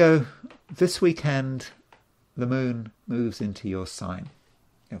 this weekend, the moon moves into your sign.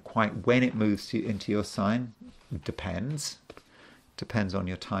 Quite when it moves into your sign depends on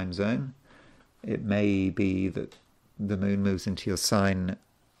your time zone. It may be that the moon moves into your sign,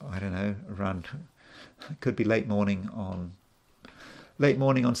 I don't know, it could be late morning on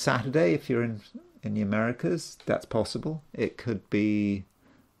Saturday if you're in the Americas. That's possible. It could be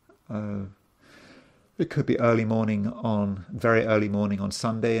very early morning on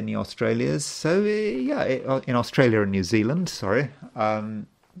Sunday in the Australias. So in Australia and New Zealand, sorry.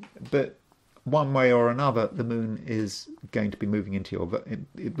 But one way or another, the moon is going to be moving into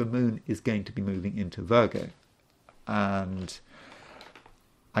Virgo, and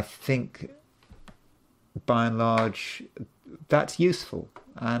I think by and large that's useful,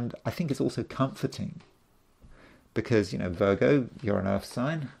 and I think it's also comforting. Because, Virgo, you're an earth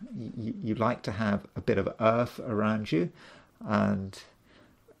sign. You like to have a bit of earth around you. And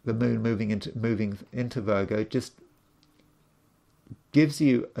the moon moving into Virgo just gives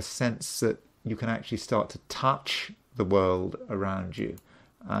you a sense that you can actually start to touch the world around you.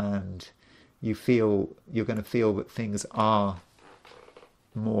 And you're going to feel that things are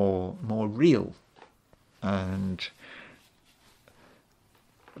more real. And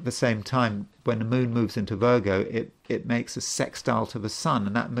at the same time, when the moon moves into Virgo, it makes a sextile to the sun,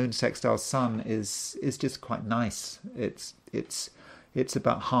 and that moon sextile sun is just quite nice. It's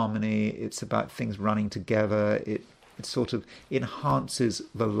about harmony. It's about things running together. It sort of enhances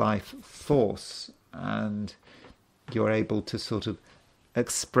the life force, and you're able to sort of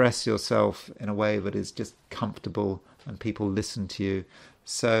express yourself in a way that is just comfortable, and people listen to you.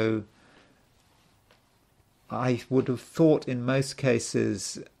 So I would have thought in most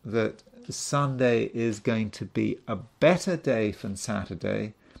cases that Sunday is going to be a better day than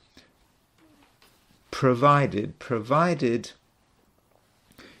Saturday, provided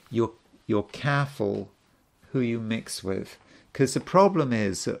you're careful who you mix with. Because the problem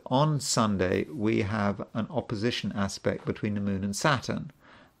is that on Sunday we have an opposition aspect between the moon and Saturn.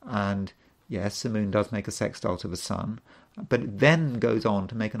 And yes, the moon does make a sextile to the sun, but it then goes on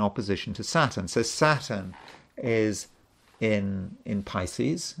to make an opposition to Saturn. So Saturn is in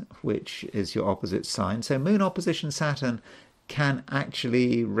Pisces, which is your opposite sign. So moon opposition Saturn can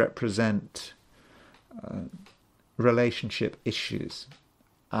actually represent relationship issues,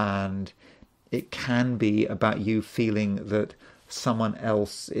 and it can be about you feeling that someone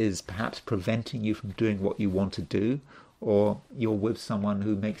else is perhaps preventing you from doing what you want to do, or you're with someone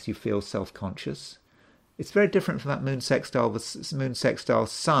who makes you feel self-conscious. It's very different from that moon sextile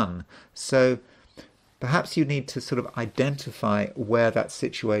sun. So perhaps you need to sort of identify where that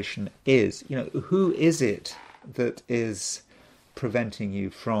situation is. You know, who is it that is preventing you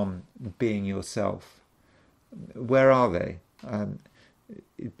from being yourself? Where are they?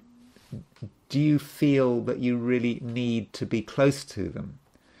 Do you feel that you really need to be close to them?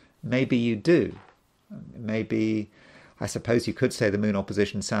 Maybe you do. Maybe, I suppose you could say the moon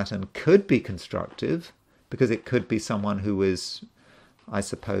opposition Saturn could be constructive, because it could be someone who is, I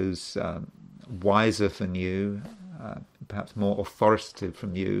suppose, wiser than you, perhaps more authoritative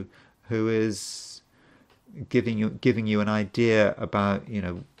from you, who is giving you an idea about, you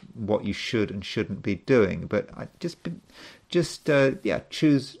know, what you should and shouldn't be doing. But I choose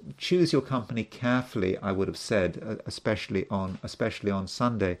your company carefully, I would have said, especially on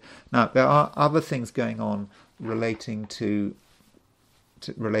Sunday. Now, there are other things going on relating to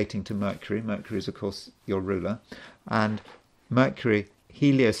Mercury. Mercury is, of course, your ruler, and Mercury,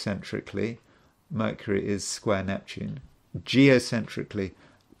 heliocentrically, Mercury is square Neptune. Geocentrically,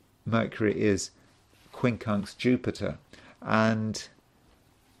 Mercury is quincunx Jupiter, and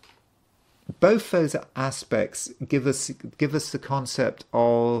both those aspects give us the concept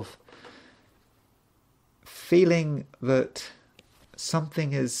of feeling that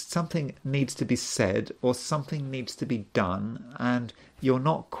something needs to be said, or something needs to be done, and you're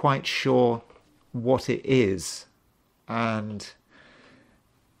not quite sure what it is, and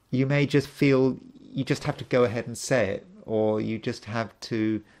you may just feel you just have to go ahead and say it, or you just have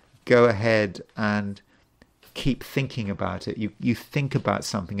to go ahead and keep thinking about it. You think about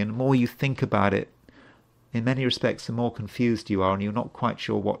something, and the more you think about it, in many respects, the more confused you are, and you're not quite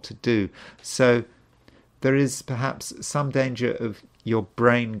sure what to do. So there is perhaps some danger of your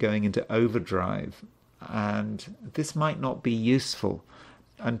brain going into overdrive, and this might not be useful.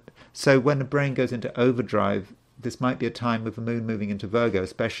 And so when the brain goes into overdrive, this might be a time with the moon moving into Virgo,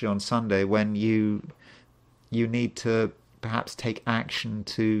 especially on Sunday, when you need to perhaps take action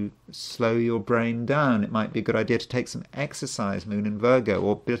to slow your brain down. It might be a good idea to take some exercise, moon in Virgo,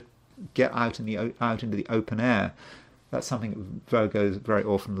 or get out into the open air. That's something Virgos very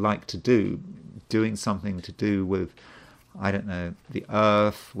often like to do, doing something to do with, I don't know, the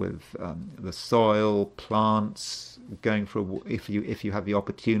earth, with the soil, plants, going for if you have the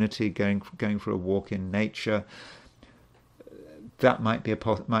opportunity, going for a walk in nature. That might be a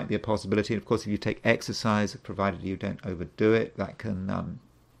possibility. And of course, if you take exercise, provided you don't overdo it, that can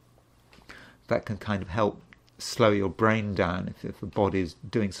kind of help slow your brain down if the body's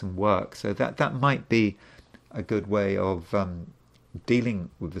doing some work. So that might be a good way of dealing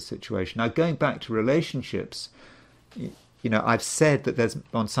with the situation. Now, going back to relationships, you know, I've said that there's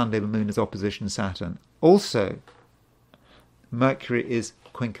on Sunday the moon is opposition Saturn. Also, Mercury is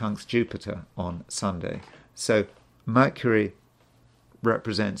quincunx Jupiter on Sunday. So Mercury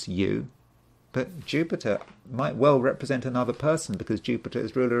represents you, but Jupiter might well represent another person, because Jupiter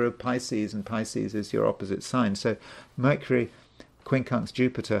is ruler of Pisces, and Pisces is your opposite sign. So Mercury quincunx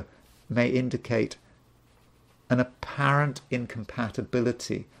Jupiter may indicate an apparent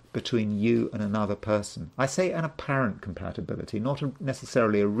incompatibility between you and another person. I say an apparent compatibility, not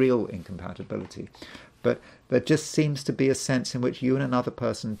necessarily a real incompatibility, but there just seems to be a sense in which you and another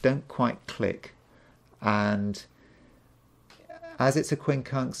person don't quite click, and as it's a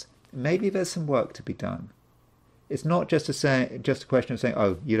quincunx, maybe there's some work to be done. It's not just a question of saying,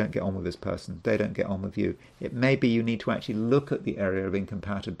 oh, you don't get on with this person, they don't get on with you. It may be you need to actually look at the area of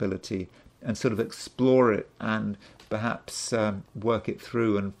incompatibility and sort of explore it, and perhaps work it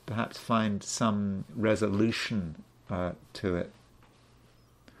through, and perhaps find some resolution to it.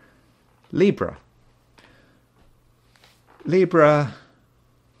 Libra,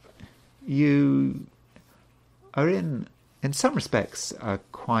 you are in some respects,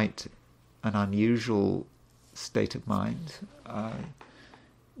 quite an unusual state of mind.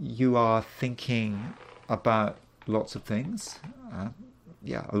 You are thinking about lots of things.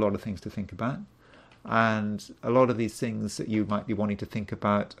 A lot of things to think about. And a lot of these things that you might be wanting to think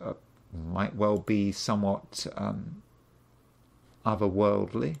about might well be somewhat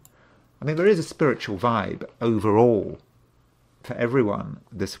otherworldly. I mean, there is a spiritual vibe overall for everyone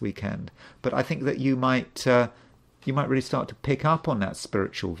this weekend, but I think that you might really start to pick up on that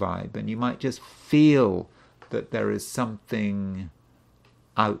spiritual vibe, and you might just feel that there is something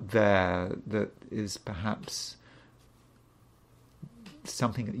out there that is perhaps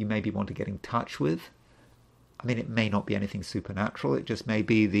something that you maybe want to get in touch with. I mean, it may not be anything supernatural. It just may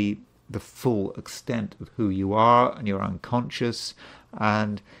be the full extent of who you are, and you're unconscious.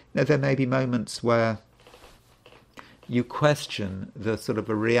 And there may be moments where you question the sort of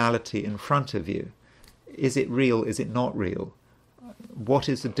a reality in front of you. Is it real? Is it not real? What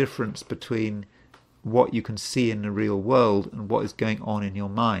is the difference between what you can see in the real world and what is going on in your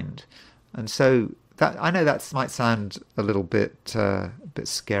mind? And so that, I know that might sound a little bit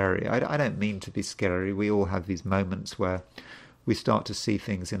scary. I don't mean to be scary. We all have these moments where we start to see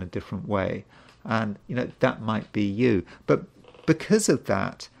things in a different way, and that might be you. But because of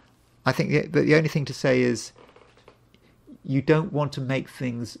that, I think the only thing to say is you don't want to make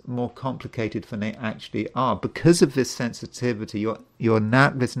things more complicated than they actually are. Because of this sensitivity,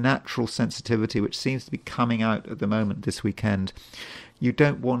 this natural sensitivity, which seems to be coming out at the moment this weekend, you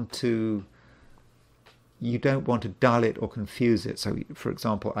don't want to dull it or confuse it. So, for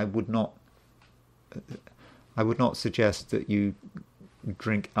example, I would not suggest that you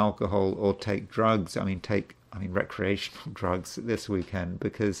drink alcohol or take drugs. I mean recreational drugs this weekend,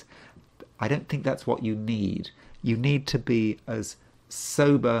 because I don't think that's what you need. You need to be as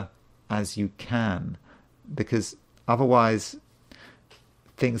sober as you can, because otherwise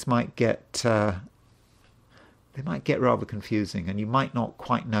things might get rather confusing, and you might not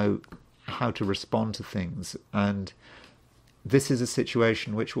quite know how to respond to things. And this is a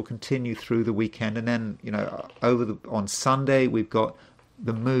situation which will continue through the weekend, and then on Sunday we've got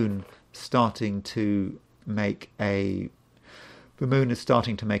the moon starting to make a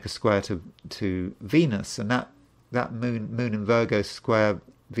square to Venus, and that moon in Virgo square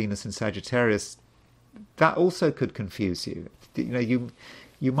Venus in Sagittarius, that also could confuse you. You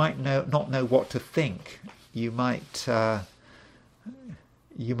might not know what to think. You might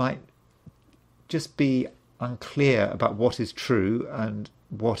just be unclear about what is true and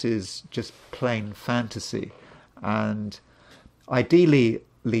what is just plain fantasy. And ideally,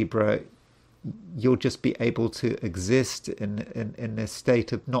 Libra, you'll just be able to exist in this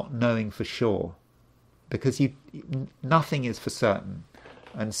state of not knowing for sure, because nothing is for certain.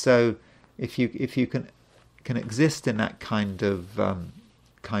 And so if you can exist in that kind of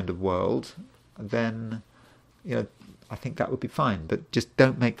world, then I think that would be fine. But just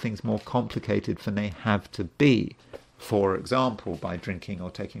don't make things more complicated than they have to be. For example, by drinking or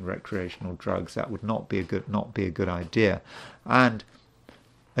taking recreational drugs, that would not be a good idea. And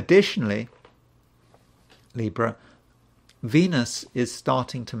additionally, Libra, Venus is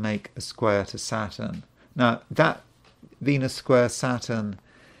starting to make a square to Saturn. Now, that Venus square Saturn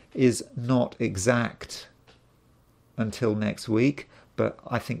is not exact until next week, but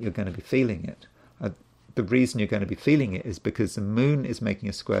I think you're going to be feeling it. The reason you're going to be feeling it is because the moon is making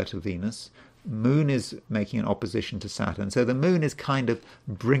a square to Venus. Moon is making an opposition to Saturn. So the moon is kind of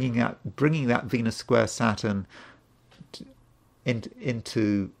bringing that Venus square Saturn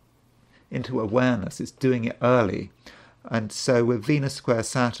into awareness. It's doing it early. And so with Venus square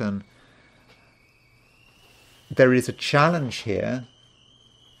Saturn, there is a challenge here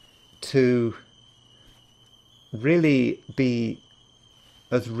to really be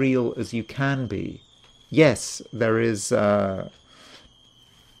as real as you can be. Yes, there is a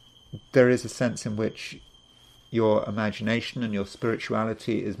sense in which your imagination and your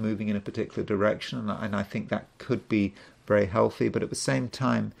spirituality is moving in a particular direction, and I think that could be very healthy. But at the same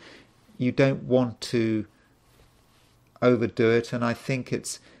time, you don't want to overdo it. And I think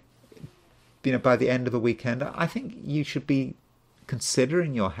it's, by the end of a weekend, I think you should be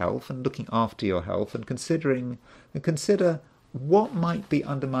considering your health and looking after your health, and consider what might be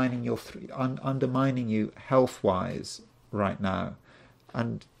undermining you health-wise right now.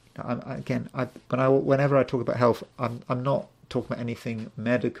 And whenever I talk about health, I'm not talking about anything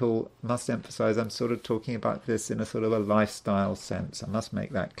medical. Must emphasize, I'm sort of talking about this in a sort of a lifestyle sense. I must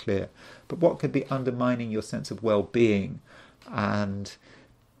make that clear. But what could be undermining your sense of well-being? And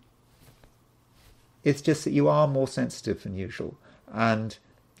it's just that you are more sensitive than usual, and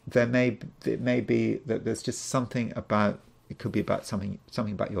it may be that there's just something about. It could be about something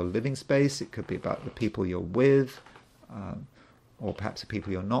about your living space. It could be about the people you're with, or perhaps the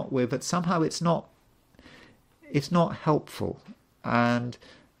people you're not with. But somehow it's not helpful. But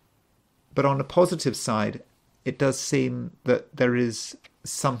on the positive side, it does seem that there is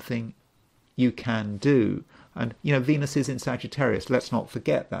something you can do. And Venus is in Sagittarius. Let's not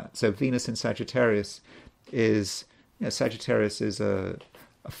forget that. So Venus in Sagittarius is Sagittarius is a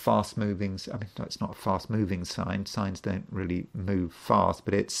fast-moving. I mean, no, it's not a fast-moving sign. Signs don't really move fast,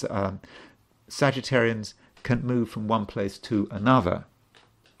 but it's Sagittarians can move from one place to another,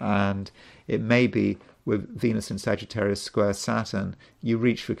 and it may be with Venus in Sagittarius square Saturn, you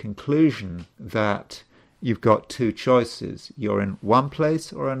reach the conclusion that you've got two choices. You're in one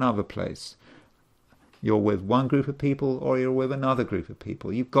place or another place. You're with one group of people or you're with another group of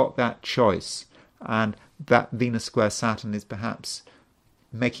people. You've got that choice. And that Venus square Saturn is perhaps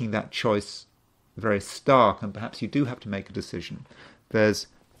making that choice very stark, and perhaps you do have to make a decision. There's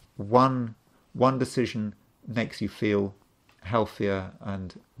one decision makes you feel healthier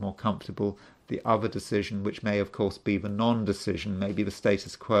and more comfortable. The other decision, which may of course be the non-decision, maybe the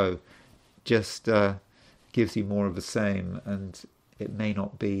status quo, just gives you more of the same, and it may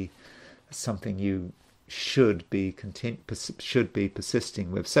not be something you should be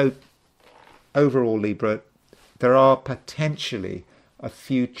persisting with. So overall, Libra, there are potentially a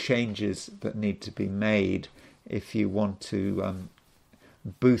few changes that need to be made if you want to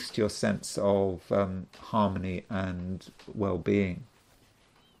boost your sense of harmony and well-being.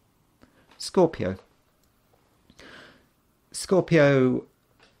 Scorpio. Scorpio,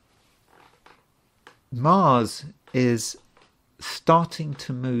 Mars is starting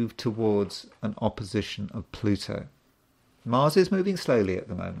to move towards an opposition of Pluto. Mars is moving slowly at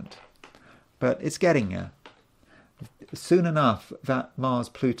the moment, but it's getting there. Soon enough, that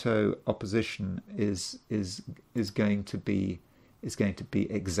Mars-Pluto opposition is going to be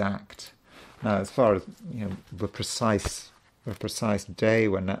exact. Now, as far as the precise day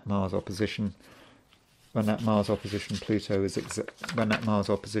when that Mars opposition Pluto is exact,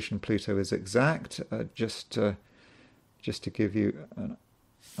 just to give you an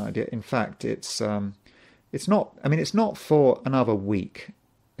idea. In fact, it's not. I mean, it's not for another week.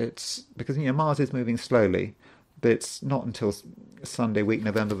 It's because Mars is moving slowly, but it's not until Sunday week,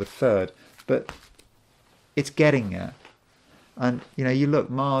 November the 3rd. But it's getting there. And you look,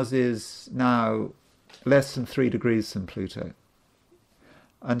 Mars is now less than 3 degrees from Pluto.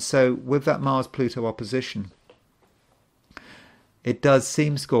 And so with that Mars-Pluto opposition, it does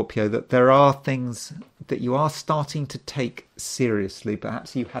seem, Scorpio, that there are things that you are starting to take seriously.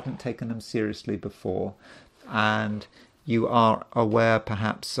 Perhaps you hadn't taken them seriously before. And you are aware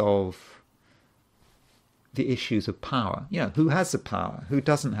perhaps of the issues of power. Who has the power? Who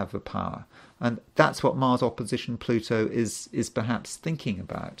doesn't have the power? And that's what Mars opposition Pluto is perhaps thinking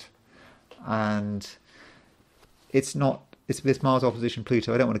about. And it's this Mars opposition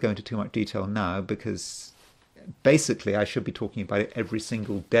Pluto. I don't want to go into too much detail now, because basically I should be talking about it every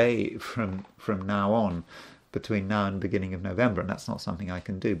single day from now on, between now and the beginning of November, and that's not something I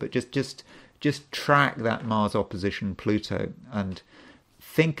can do. But just track that Mars opposition Pluto and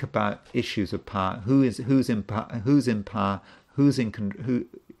think about issues of power. Who's in power? Who's in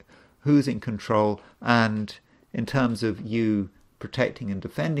control? And in terms of you protecting and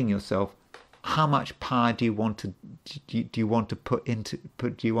defending yourself, how much power do you want to put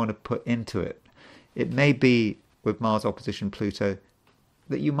into it? It may be with Mars opposition Pluto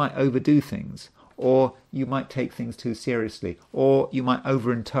that you might overdo things, or you might take things too seriously, or you might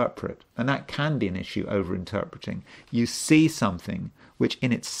overinterpret, and that can be an issue, overinterpreting. You see something which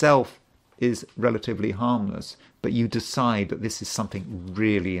in itself is relatively harmless, but you decide that this is something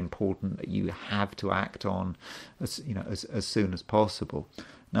really important that you have to act on as soon as possible.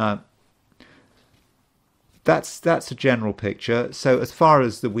 Now, that's a general picture. So as far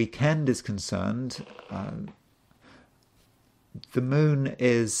as the weekend is concerned, the moon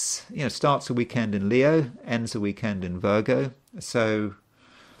is, starts a weekend in Leo, ends a weekend in Virgo. So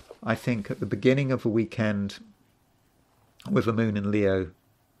I think at the beginning of a weekend with the moon in Leo,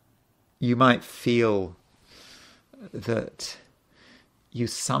 you might feel that you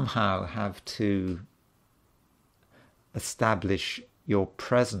somehow have to establish your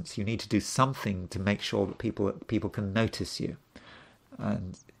presence. You need to do something to make sure that people can notice you,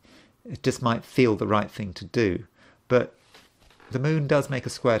 and it just might feel the right thing to do. But the moon does make a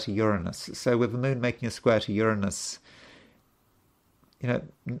square to Uranus. So with the moon making a square to Uranus,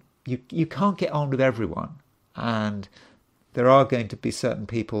 you can't get on with everyone, and there are going to be certain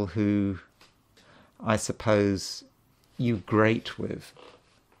people who, I suppose, you grate with.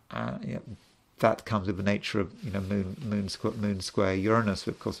 That comes with the nature of moon square Uranus.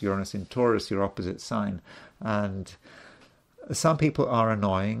 Of course, Uranus in Taurus, your opposite sign, and some people are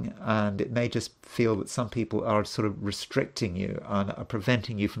annoying, and it may just feel that some people are sort of restricting you and are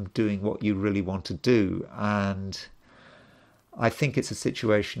preventing you from doing what you really want to do. And I think it's a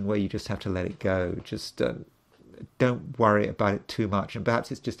situation where you just have to let it go. Just don't worry about it too much, and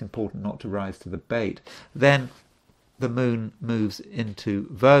perhaps it's just important not to rise to the bait. Then the moon moves into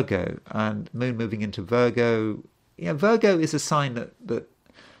Virgo, and moon moving into Virgo, Virgo is a sign that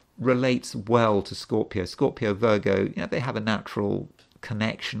relates well to Scorpio. Scorpio, Virgo, they have a natural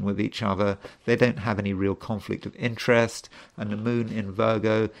connection with each other. They don't have any real conflict of interest. And the moon in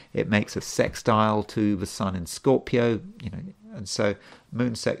Virgo, it makes a sextile to the sun in Scorpio, and so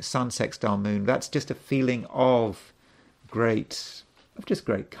sun sextile moon, that's just a feeling of just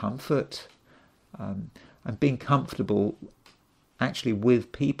great comfort, and being comfortable actually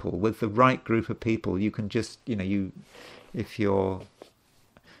with people, with the right group of people. You can just, if you're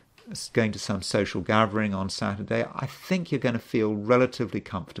going to some social gathering on Saturday, I think you're going to feel relatively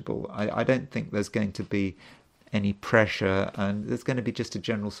comfortable. I don't think there's going to be any pressure, and there's going to be just a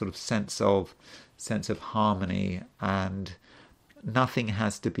general sort of sense of harmony, and nothing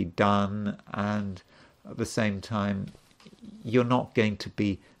has to be done, and at the same time you're not going to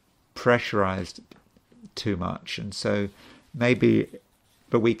be pressurized too much. And so maybe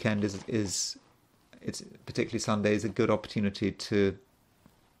the weekend is it's particularly Sunday is a good opportunity to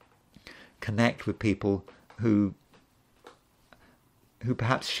connect with people who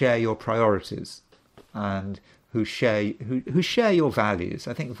perhaps share your priorities and who share your values.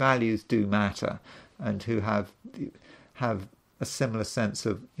 I think values do matter, and who have a similar sense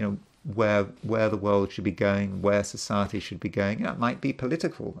of where the world should be going, where society should be going. It might be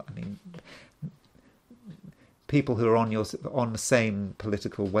political. I mean, people who are on the same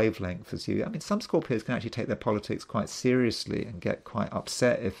political wavelength as you. I mean, some Scorpios can actually take their politics quite seriously and get quite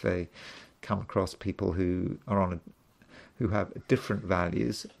upset if they come across people who have different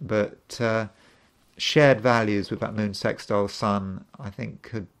values. But shared values with that moon sextile sun, I think,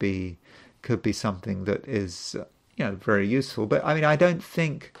 could be something that is very useful. But I mean, I don't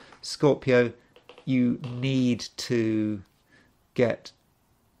think, Scorpio, you need to get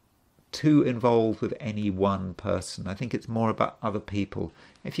too involved with any one person. I think it's more about other people.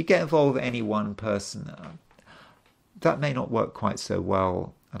 If you get involved with any one person, that may not work quite so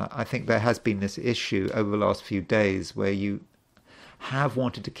well. And I think there has been this issue over the last few days where you have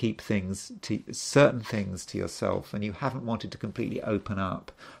wanted to keep certain things to yourself, and you haven't wanted to completely open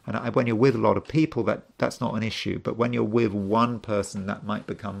up. And when you're with a lot of people, that's not an issue. But when you're with one person, that might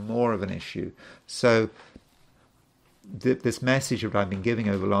become more of an issue. So this message that I've been giving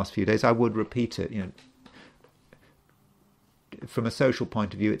over the last few days, I would repeat it. From a social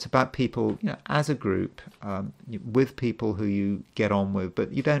point of view, it's about people, as a group, with people who you get on with,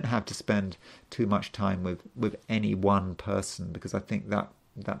 but you don't have to spend too much time with any one person, because I think that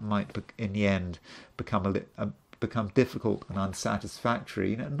might, in the end, become difficult and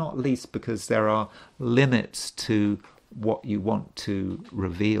unsatisfactory. Not least because there are limits to what you want to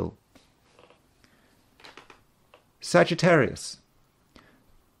reveal. Sagittarius,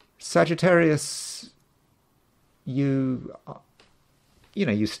 you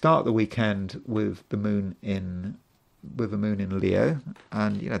start the weekend with the moon in Leo,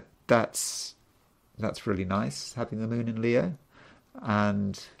 and that's really nice, having the moon in Leo,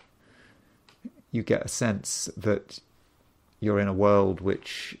 and you get a sense that you're in a world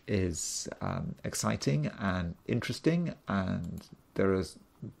which is exciting and interesting, and there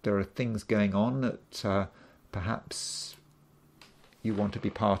are things going on that perhaps you want to be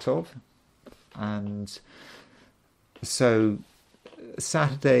part of. And so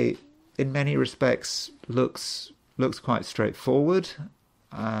Saturday, in many respects, looks quite straightforward.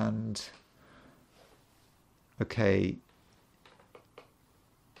 And okay,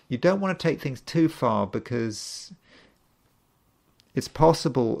 you don't want to take things too far, because it's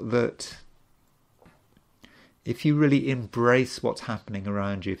possible that if you really embrace what's happening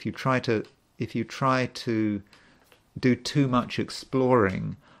around you, if you try to do too much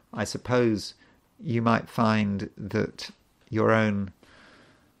exploring, I suppose you might find that your own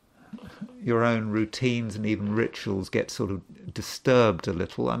routines and even rituals get sort of disturbed a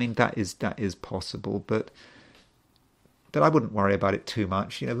little. I mean, that is possible, but I wouldn't worry about it too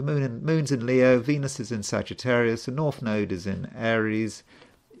much. The moon's in Leo, Venus is in Sagittarius, the North Node is in Aries.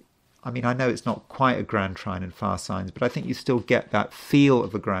 I mean, I know it's not quite a grand trine in fire signs, but I think you still get that feel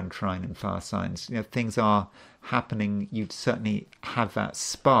of a grand trine in fire signs. Things are happening, you'd certainly have that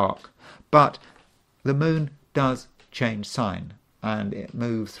spark. But the moon does change sign, and it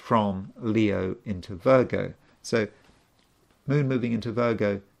moves from Leo into Virgo. So moon moving into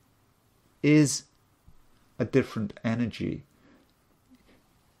Virgo is a different energy.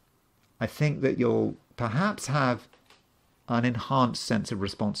 I think that you'll perhaps have an enhanced sense of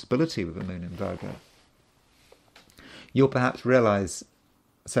responsibility with the moon in Virgo. You'll perhaps realize,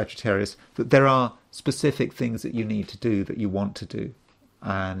 Sagittarius, that there are specific things that you need to do, that you want to do,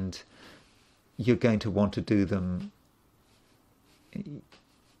 and you're going to want to do them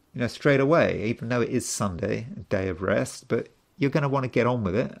straight away, even though it is Sunday, a day of rest. But you're going to want to get on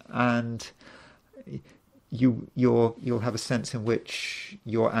with it, and you'll have a sense in which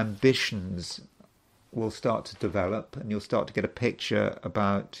your ambitions will start to develop, and you'll start to get a picture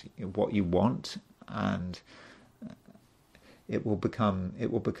about what you want, and it will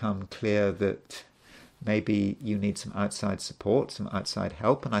become clear that maybe you need some outside support, some outside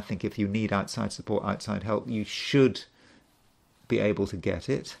help. And I think if you need outside support, outside help, you should be able to get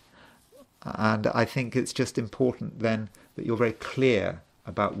it. And I think it's just important then that you're very clear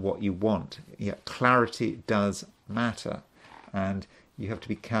about what you want. Yeah, clarity does matter, and you have to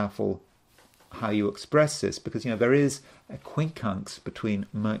be careful how you express this, because there is a quincunx between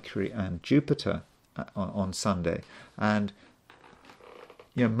Mercury and Jupiter on Sunday, and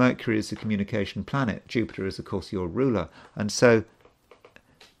Mercury is the communication planet. Jupiter is, of course, your ruler, and so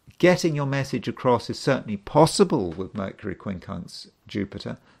getting your message across is certainly possible with Mercury quincunx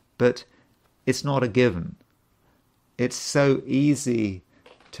Jupiter, but it's not a given. It's so easy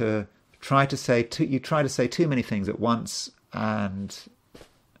to try to say too many things at once, and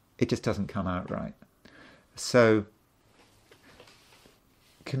it just doesn't come out right. So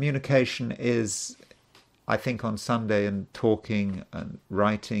communication is, I think, on Sunday, and talking and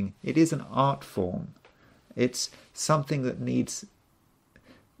writing, it is an art form. It's something that needs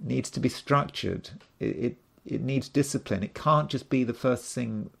to be structured. It needs discipline. It can't just be the first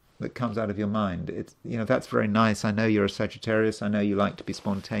thing that comes out of your mind. It's, that's very nice. I know you're a Sagittarius. I know you like to be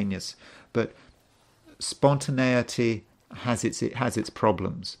spontaneous, but spontaneity has its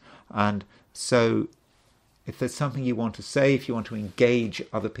problems. And so if there's something you want to say, if you want to engage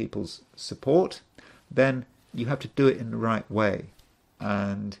other people's support, then you have to do it in the right way.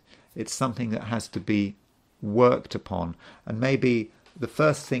 And it's something that has to be worked upon. And maybe the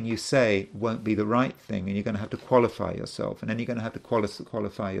first thing you say won't be the right thing, and you're going to have to qualify yourself. And then you're going to have to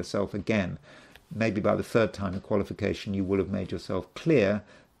qualify yourself again. Maybe by the third time of qualification, you will have made yourself clear.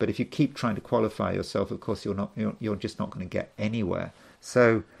 But if you keep trying to qualify yourself, of course, you're just not going to get anywhere.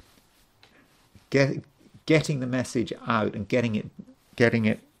 So getting the message out and getting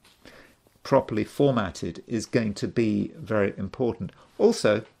it properly formatted is going to be very important.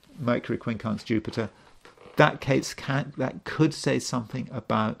 Also, Mercury quincunx Jupiter, that could say something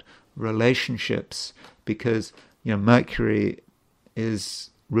about relationships, because Mercury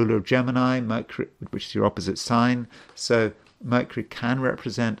is ruler of Gemini, Mercury, which is your opposite sign, so Mercury can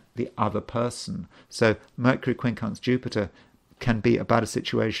represent the other person. So Mercury quincunx Jupiter can be about a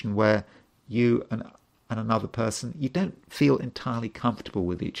situation where you and another person, you don't feel entirely comfortable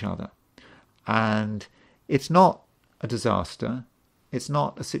with each other. And it's not a disaster. It's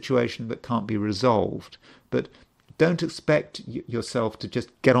not a situation that can't be resolved. But don't expect yourself to just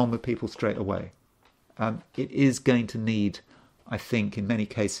get on with people straight away. It is going to need, I think, in many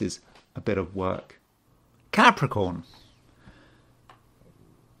cases, a bit of work. Capricorn.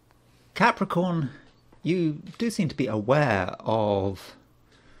 Capricorn, you do seem to be aware of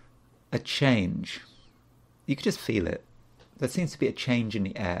a change. You could just feel it. There seems to be a change in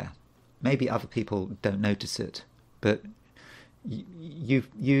the air. Maybe other people don't notice it, but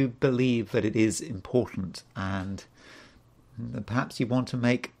you believe that it is important, and perhaps you want to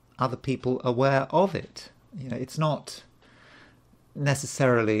make other people aware of it. It's not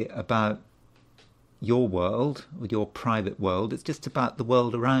necessarily about your world or your private world. It's just about the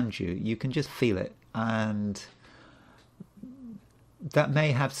world around you. You can just feel it, and that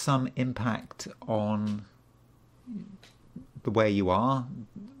may have some impact on the way you are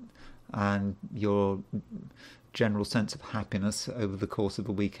and your general sense of happiness over the course of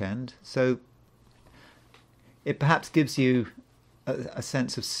a weekend. So it perhaps gives you a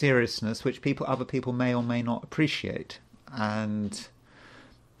sense of seriousness which other people may or may not appreciate, and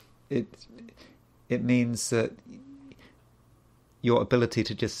it means that your ability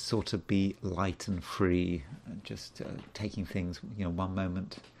to just sort of be light and free, and just taking things, one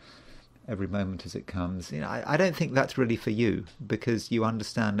moment, every moment as it comes. I don't think that's really for you, because you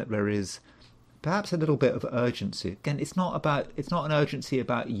understand that there is perhaps a little bit of urgency. Again, it's not an urgency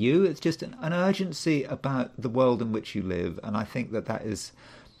about you. It's just an urgency about the world in which you live. And I think that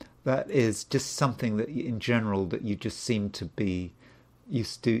is just something that, in general, that you just seem to be, you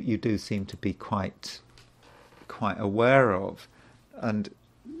do seem to be quite aware of. And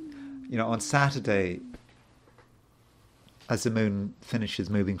on Saturday, as the moon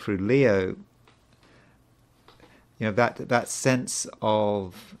finishes moving through Leo, that sense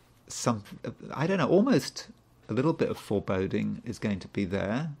of something, I don't know, almost a little bit of foreboding is going to be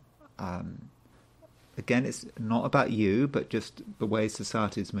there. Again, it's not about you, but just the way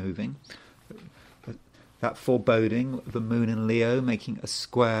society is moving. That foreboding, the moon in Leo making a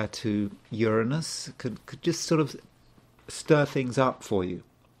square to Uranus, could just sort of stir things up for you.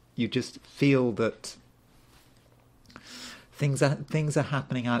 You just feel that things are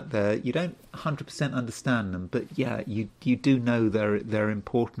happening out there. You don't 100% understand them, but yeah, you do know they're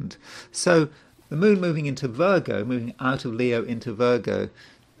important. So the moon moving into Virgo, moving out of Leo into Virgo,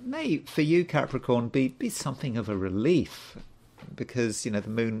 may for you, Capricorn, be something of a relief, because the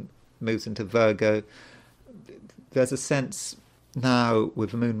moon moves into Virgo. There's a sense now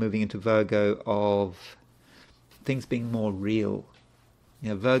with the moon moving into Virgo of things being more real.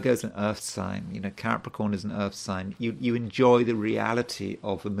 Virgo is an earth sign. Capricorn is an earth sign. You enjoy the reality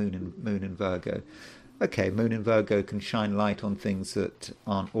of the moon in Virgo. Okay, moon in Virgo can shine light on things that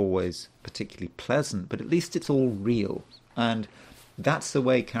aren't always particularly pleasant, but at least it's all real. And that's the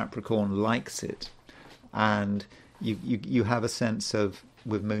way Capricorn likes it. And you have a sense of,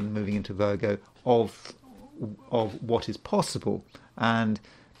 with moon moving into Virgo, of what is possible. And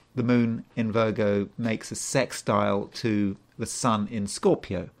the moon in Virgo makes a sextile to the sun in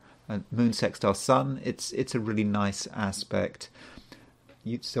Scorpio. Moon sextile sun, it's a really nice aspect.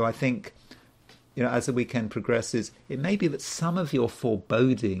 So I think, as the weekend progresses, it may be that some of your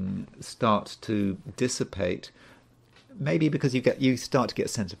foreboding starts to dissipate. Maybe because you start to get a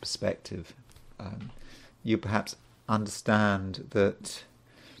sense of perspective. You perhaps understand that,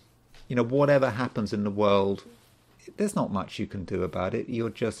 whatever happens in the world, there's not much you can do about it. You're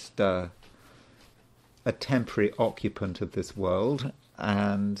just a temporary occupant of this world,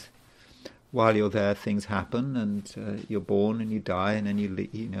 and while you're there, things happen, and you're born and you die, and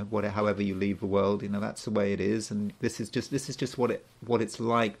then however you leave the world, that's the way it is, and this is just what it's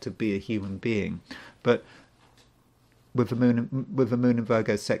like to be a human being. But with the moon in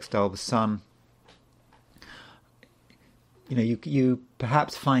Virgo sextile the sun, you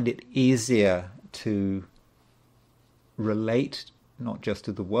perhaps find it easier to relate not just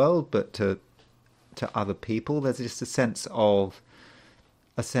to the world but to other people. There's just a sense of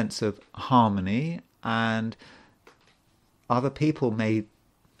harmony, and other people may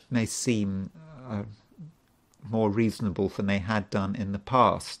seem more reasonable than they had done in the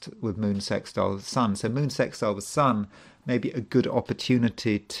past with moon sextile the sun. So moon sextile the sun may be a good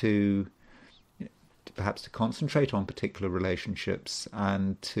opportunity to perhaps to concentrate on particular relationships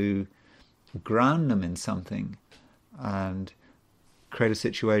and to ground them in something, and create a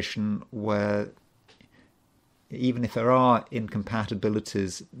situation where even if there are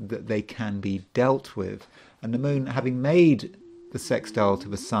incompatibilities, that they can be dealt with. And the moon, having made the sextile to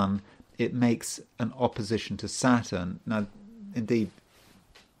the sun, it makes an opposition to Saturn. Now, indeed,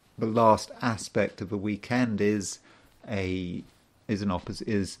 the last aspect of the weekend is the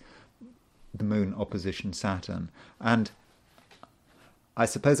moon opposition Saturn. And I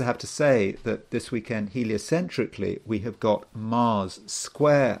suppose I have to say that this weekend, heliocentrically, we have got Mars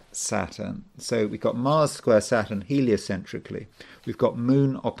square Saturn. So we've got Mars square Saturn heliocentrically. We've got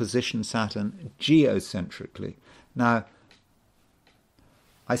moon opposition Saturn geocentrically. Now,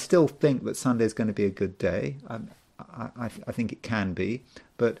 I still think that Sunday is going to be a good day. I think it can be.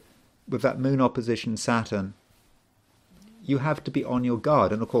 But with that moon opposition Saturn, you have to be on your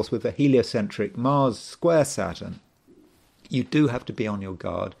guard. And of course, with a heliocentric Mars square Saturn, you do have to be on your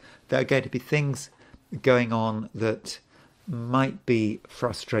guard. There are going to be things going on that might be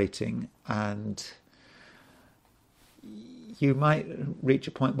frustrating, and you might reach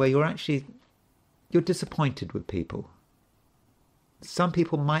a point where you're disappointed with people. Some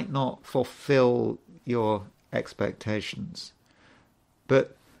people might not fulfill your expectations,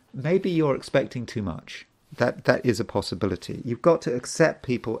 but maybe you're expecting too much. That is a possibility. You've got to accept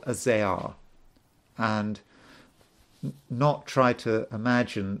people as they are, and not try to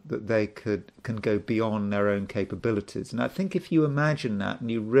imagine that they can go beyond their own capabilities. And I think if you imagine that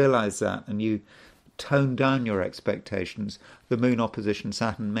and you realise that and you tone down your expectations, the moon opposition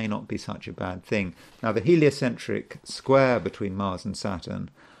Saturn may not be such a bad thing. Now, the heliocentric square between Mars and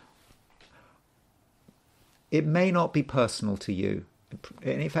Saturn, it may not be personal to you.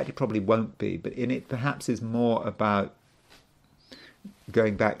 In fact, it probably won't be, but it perhaps is more about,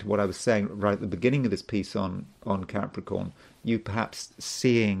 going back to what I was saying right at the beginning of this piece on Capricorn, you perhaps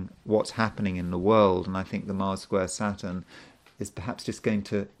seeing what's happening in the world, and I think the Mars square Saturn is perhaps just going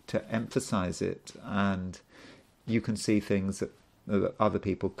to emphasize it, and you can see things that other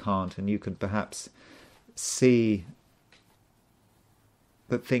people can't, and you can perhaps see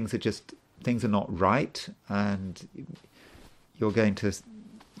that things are not right, and you're going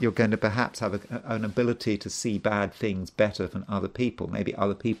to perhaps have an ability to see bad things better than other people. Maybe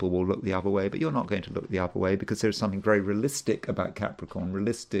other people will look the other way, but you're not going to look the other way, because there's something very realistic about Capricorn,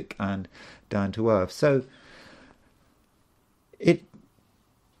 realistic and down to earth. So it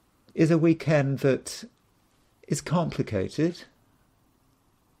is a weekend that is complicated.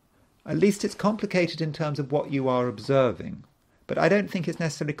 At least it's complicated in terms of what you are observing. But I don't think it's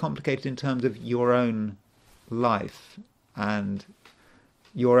necessarily complicated in terms of your own life and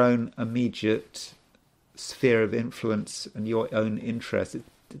your own immediate sphere of influence and your own interest. It's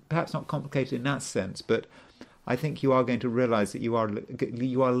perhaps not complicated in that sense, but I think you are going to realize that you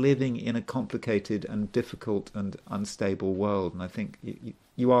are living in a complicated and difficult and unstable world, and I think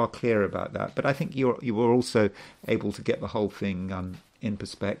you are clear about that. But I think you are also able to get the whole thing in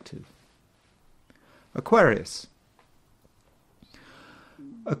perspective. Aquarius,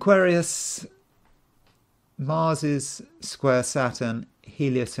 Mars is square Saturn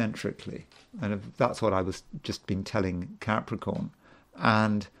heliocentrically, and that's what I was just been telling Capricorn.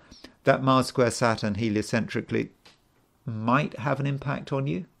 And that Mars square Saturn heliocentrically might have an impact on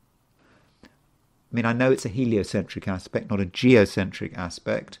you. I mean, I know it's a heliocentric aspect, not a geocentric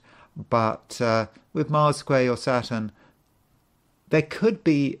aspect, but with Mars square your Saturn, there could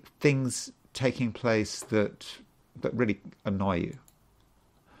be things taking place that really annoy you.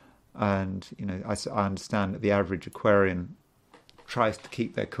 And, you know, I understand that the average Aquarian tries to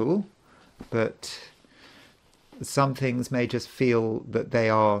keep their cool, but some things may just feel that they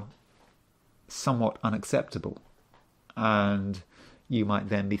are somewhat unacceptable. And you might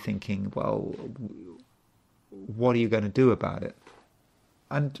then be thinking, well, what are you going to do about it?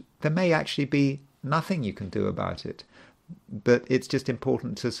 And there may actually be nothing you can do about it. But it's just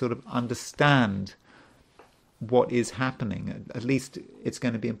important to sort of understand what is happening. At least it's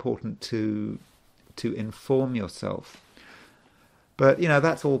going to be important to inform yourself. But, you know,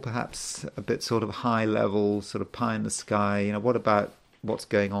 that's all perhaps a bit sort of high level, sort of pie in the sky. You know, what about what's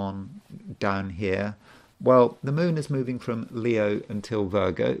going on down here? Well, the moon is moving from Leo until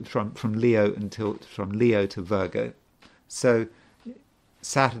Virgo, from Leo to Virgo. So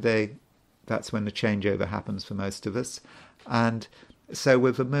Saturday, that's when the changeover happens for most of us. And so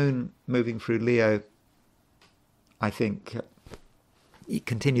with the moon moving through Leo, I think it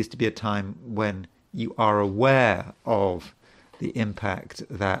continues to be a time when you are aware of the impact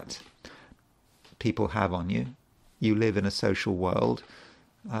that people have on you. You live in a social world.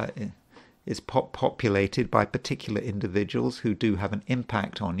 It's populated by particular individuals who do have an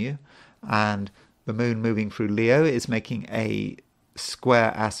impact on you. And the moon moving through Leo is making a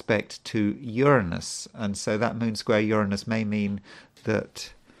square aspect to Uranus, and so that moon square Uranus may mean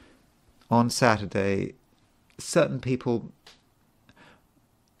that on Saturday certain people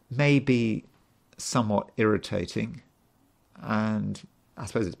may be somewhat irritating, and I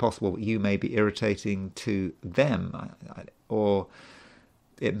suppose it's possible that you may be irritating to them, or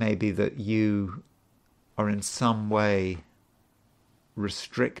it may be that you are in some way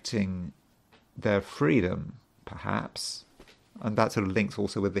restricting their freedom, perhaps. And that sort of links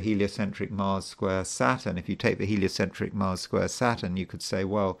also with the heliocentric Mars square Saturn. If you take the heliocentric Mars square Saturn, you could say,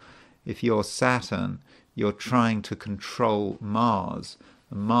 well, if you're Saturn, you're trying to control Mars.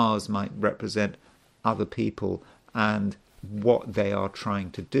 And Mars might represent other people and what they are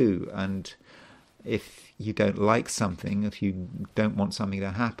trying to do. And if you don't like something, if you don't want something to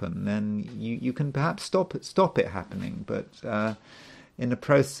happen, then you can perhaps stop it happening. But in the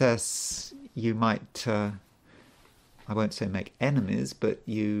process, you might... I won't say make enemies, but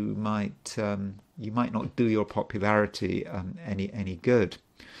you might not do your popularity any good.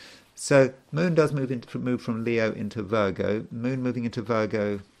 So Moon does move from Leo into Virgo. Moon moving into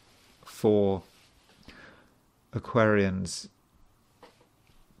Virgo for Aquarians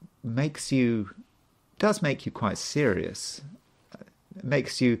does make you quite serious. It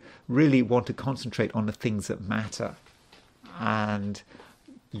makes you really want to concentrate on the things that matter, and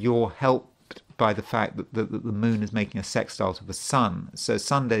you're helped by the fact that the moon is making a sextile to the sun. So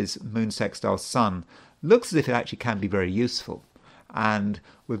Sunday's moon sextile sun looks as if it actually can be very useful. And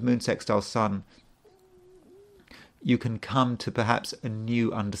with moon sextile sun, you can come to perhaps a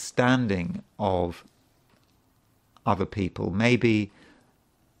new understanding of other people. Maybe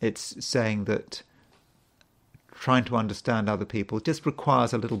it's saying that trying to understand other people just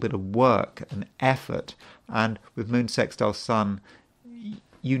requires a little bit of work and effort. And with moon sextile sun,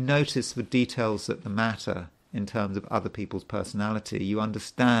 you notice the details that matter in terms of other people's personality. You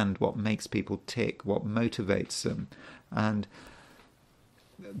understand what makes people tick, what motivates them, and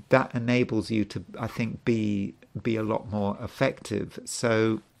that enables you to, I think, be a lot more effective.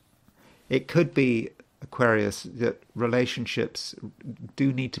 So it could be, Aquarius, that relationships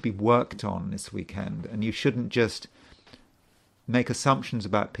do need to be worked on this weekend, and you shouldn't just make assumptions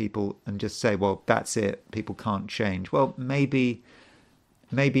about people and just say, well, that's it, people can't change. Well, maybe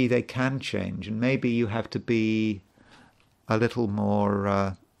they can change, and maybe you have to be a little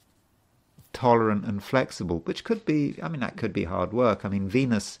more tolerant and flexible, which could be, that could be hard work. I mean,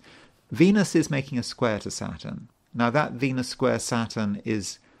 Venus is making a square to Saturn, Now that Venus square Saturn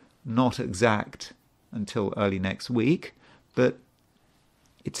is not exact until early next week, but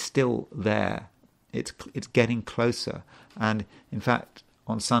it's still there. It's getting closer. And in fact,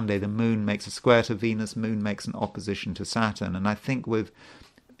 on Sunday, the moon makes a square to Venus, moon makes an opposition to Saturn. And I think with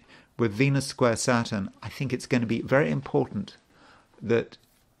Venus square Saturn, I think it's going to be very important that,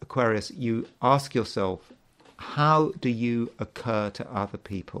 Aquarius, you ask yourself, how do you occur to other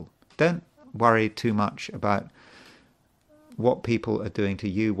people? Don't worry too much about what people are doing to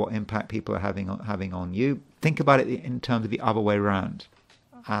you, what impact people are having on you. Think about it in terms of the other way around,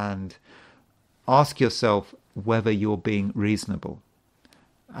 and ask yourself whether you're being reasonable.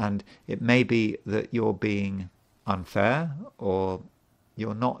 And it may be that you're being unfair, or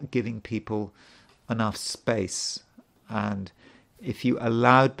you're not giving people enough space. And if you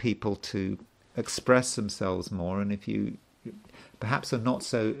allowed people to express themselves more, and if you perhaps are not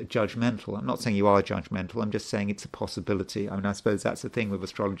so judgmental. I'm not saying you are judgmental, I'm just saying it's a possibility. I mean, I suppose that's the thing with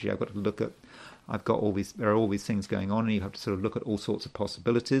astrology. There are all these things going on, and you have to sort of look at all sorts of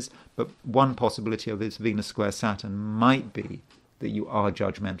possibilities. But one possibility of this Venus square Saturn might be that you are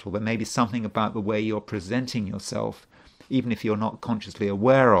judgmental. There may be something about the way you're presenting yourself, even if you're not consciously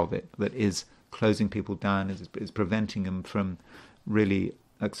aware of it, that is closing people down, is preventing them from really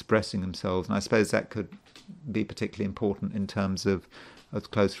expressing themselves. And I suppose that could be particularly important in terms of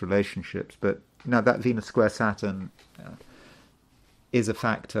close relationships. But that Venus square Saturn is a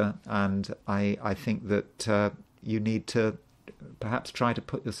factor, and I think that you need to perhaps try to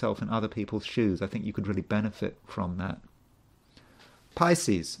put yourself in other people's shoes. I think you could really benefit from that.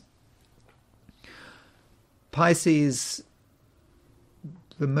 Pisces,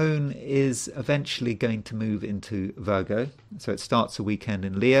 the moon is eventually going to move into Virgo. So it starts a weekend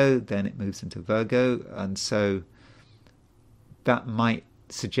in Leo, then it moves into Virgo. And so that might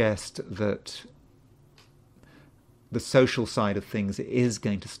suggest that the social side of things is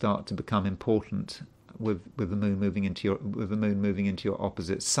going to start to become important with the moon moving into your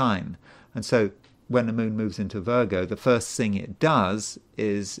opposite sign. And so when the moon moves into Virgo, the first thing it does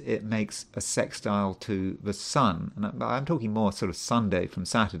is it makes a sextile to the sun. And I'm talking more sort of Sunday from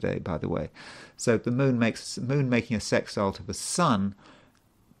Saturday, by the way. So the moon making a sextile to the sun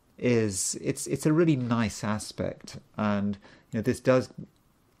it's a really nice aspect, and this does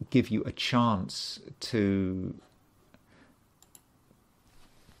give you a chance to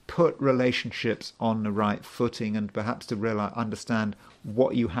put relationships on the right footing, and perhaps to understand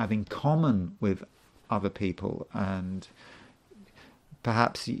what you have in common with other people, and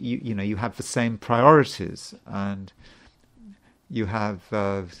perhaps you have the same priorities, and you have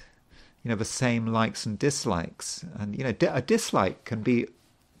the same likes and dislikes, and a dislike can be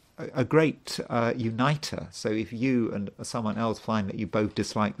a great uniter. So if you and someone else find that you both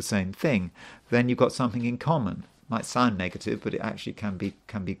dislike the same thing, then you've got something in common. Might sound negative, but it actually can be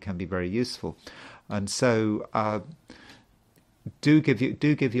very useful. And so do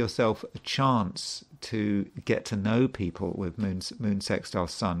give yourself a chance to get to know people with moon sextile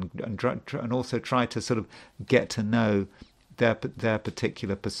sun, and also try to sort of get to know their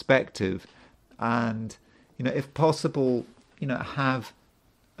particular perspective, and if possible, have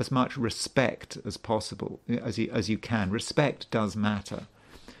as much respect as possible as you can. Respect does matter.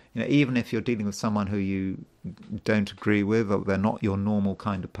 Even if you're dealing with someone who you don't agree with, or they're not your normal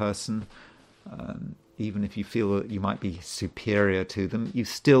kind of person, even if you feel that you might be superior to them, you've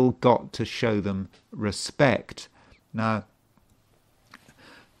still got to show them respect. Now,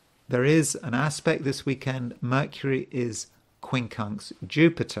 there is an aspect this weekend. Mercury is quincunx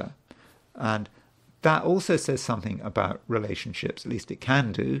Jupiter, and that also says something about relationships. At least it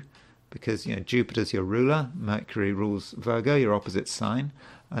can do, because Jupiter's your ruler, Mercury rules Virgo, your opposite sign,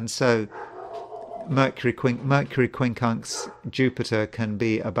 and so Mercury quincunx Jupiter can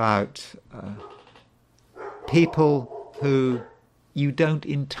be about people who you don't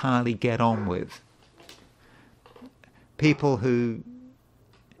entirely get on with, people who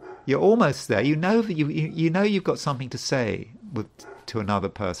you're almost there. That you've got something to say to another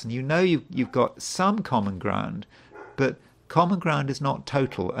person. You've got some common ground, but common ground is not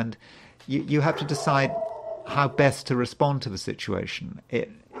total, and you have to decide how best to respond to the situation. It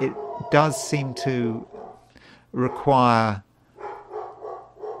does seem to require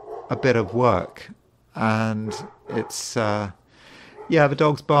a bit of work, and it's the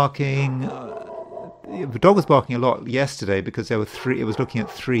dog's barking. The dog was barking a lot yesterday because it was looking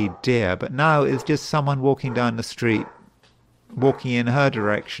at 3 deer, but now it's just someone walking down the street, walking in her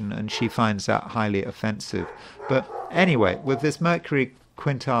direction, and she finds that highly offensive. But anyway, with this Mercury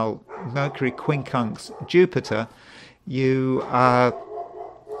quincunx Jupiter, you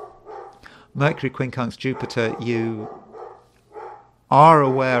Mercury quincunx Jupiter, you are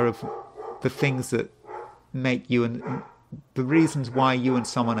aware of the things that make you and the reasons why you and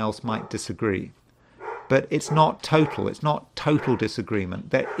someone else might disagree. But it's not total disagreement.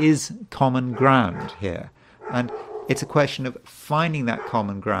 There is common ground here. And it's a question of finding that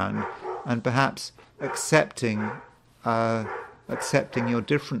common ground and perhaps accepting your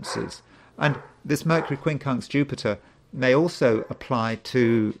differences. And this Mercury quincunx Jupiter may also apply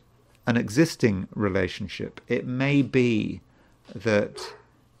to an existing relationship. It may be that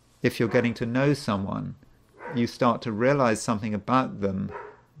if you're getting to know someone, you start to realize something about them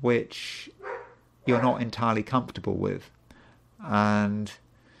which you're not entirely comfortable with, and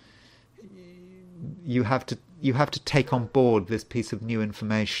you have to take on board this piece of new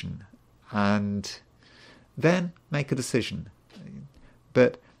information and then make a decision.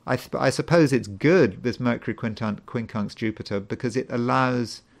 But I suppose it's good, this Mercury quincunx Jupiter, because it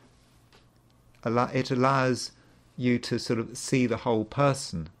allows you to sort of see the whole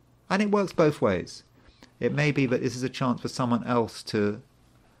person, and it works both ways. It may be that this is a chance for someone else to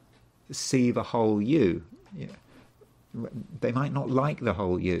see the whole you. They might not like the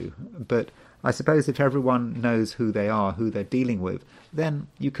whole you, but I suppose if everyone knows who they are, who they're dealing with, then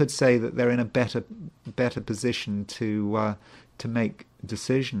you could say that they're in a better position to make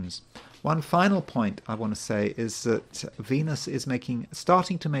decisions. One final point I want to say is that Venus is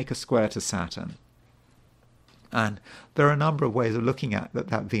starting to make a square to Saturn. And there are a number of ways of looking at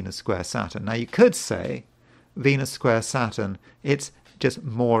that Venus square Saturn. Now, you could say Venus square Saturn, it's just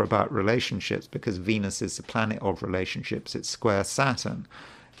more about relationships because Venus is the planet of relationships. It's square Saturn.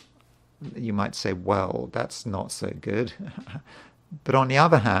 You might say, well, that's not so good. But on the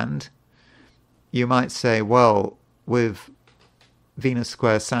other hand, you might say, well, with Venus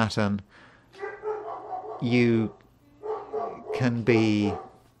square Saturn, you can be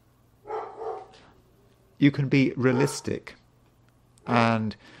realistic,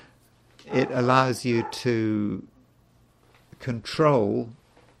 and it allows you to control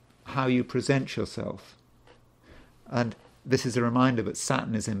how you present yourself. And this is a reminder that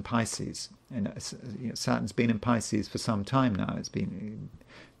Saturn is in Pisces. And Saturn's been in Pisces for some time now. It's been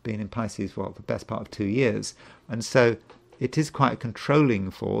in Pisces for the best part of 2 years. And so it is quite a controlling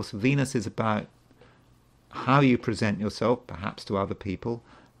force. Venus is about how you present yourself, perhaps to other people,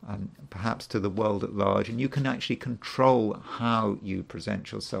 perhaps to the world at large, and you can actually control how you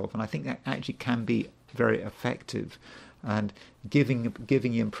present yourself. And I think that actually can be very effective, and giving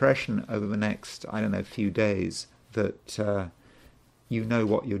the impression over the next, I don't know, few days that you know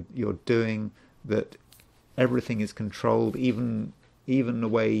what you're doing, that everything is controlled, even the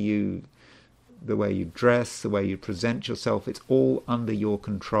way you dress, the way you present yourself. It's all under your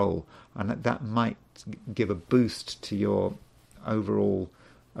control, and that might give a boost to your overall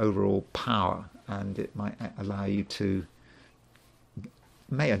power, and it might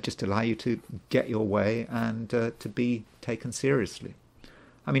just allow you to get your way and to be taken seriously.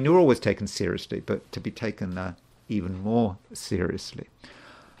 I mean, you're always taken seriously, but to be taken even more seriously.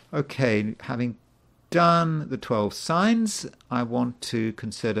 Okay, having done the 12 signs, I want to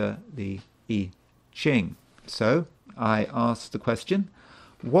consider the I Ching. So I asked the question,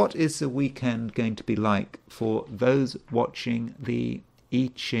 what is the weekend going to be like for those watching the I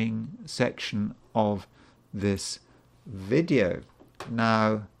Ching section of this video?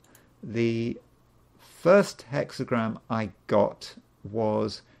 Now, the first hexagram I got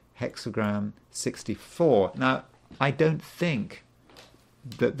was hexagram 64. Now, I don't think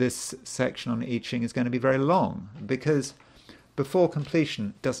that this section on I Ching is going to be very long, because before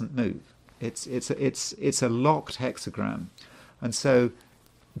completion doesn't move. It's a locked hexagram, and so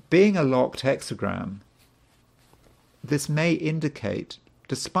being a locked hexagram, this may indicate,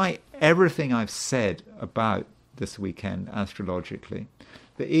 despite everything I've said about this weekend astrologically,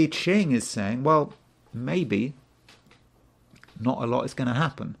 the I Ching is saying, well, maybe not a lot is going to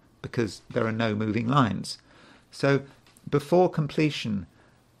happen because there are no moving lines. So before completion,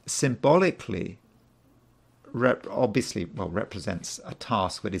 symbolically, represents a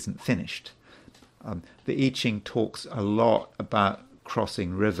task that isn't finished. The I Ching talks a lot about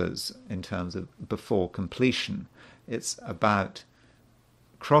crossing rivers in terms of before completion. It's about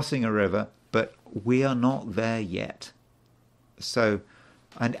crossing a river, but we are not there yet. So,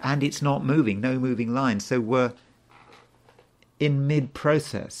 and it's not moving, no moving lines. So we're in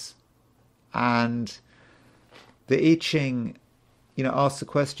mid-process. And the I Ching, asks the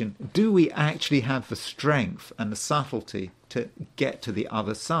question, do we actually have the strength and the subtlety to get to the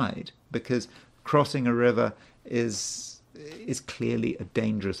other side? Because crossing a river is clearly a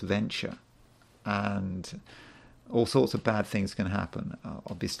dangerous venture. And all sorts of bad things can happen.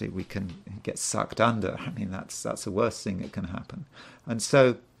 Obviously, we can get sucked under. I mean, that's the worst thing that can happen. And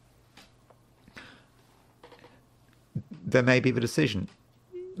so there may be the decision,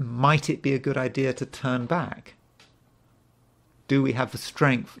 might it be a good idea to turn back? Do we have the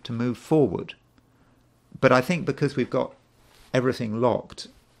strength to move forward? But I think because we've got everything locked,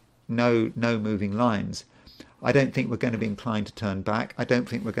 no moving lines, I don't think we're going to be inclined to turn back. I don't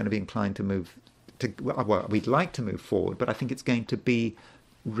think we're going to be inclined to move well, we'd like to move forward, but I think it's going to be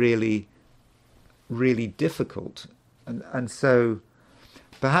really, really difficult. And so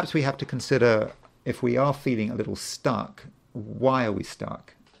perhaps we have to consider, if we are feeling a little stuck, why are we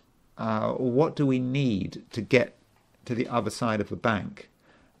stuck? What do we need to get to the other side of the bank?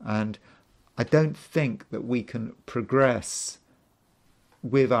 And I don't think that we can progress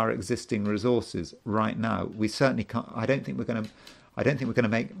with our existing resources right now. We certainly can't. I don't think we're going to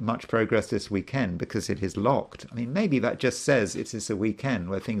make much progress this weekend because it is locked. I mean, maybe that just says it is a weekend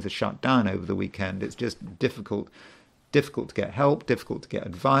where things are shut down over the weekend. It's just difficult to get help, difficult to get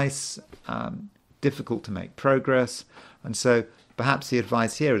advice, difficult to make progress. And so perhaps the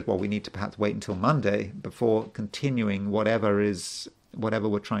advice here is, well, we need to perhaps wait until Monday before continuing whatever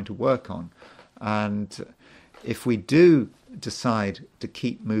we're trying to work on. And if we do decide to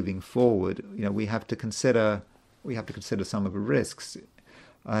keep moving forward, we have to consider some of the risks,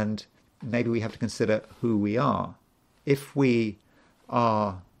 and maybe we have to consider who we are. If we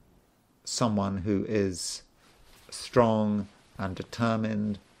are someone who is strong and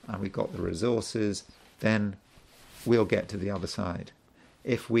determined and we've got the resources, then we'll get to the other side.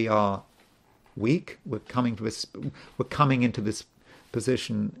 If we are weak, we're coming into this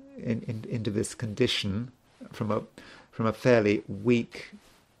position, into this condition from a fairly weak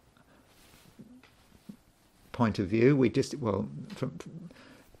point of view. We just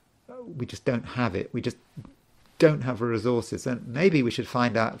don't have it. We just don't have the resources, and maybe we should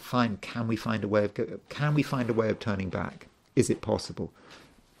can we find a way of turning back? Is it possible?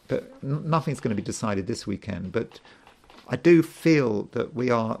 But nothing's going to be decided this weekend. But I do feel that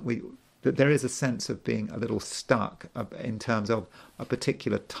that there is a sense of being a little stuck in terms of a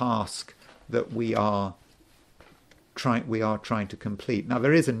particular task that we are trying to complete. Now,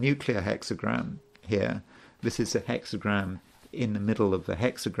 there is a nuclear hexagram here. This is a hexagram in the middle of the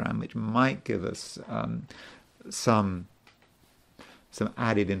hexagram, which might give us some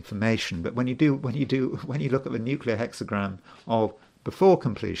added information. But when you look at the nuclear hexagram of before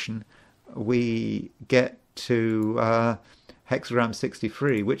completion, we get to hexagram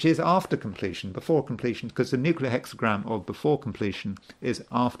 63, which is after completion, before completion, because the nuclear hexagram of before completion is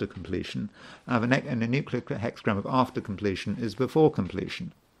after completion, and the nuclear hexagram of after completion is before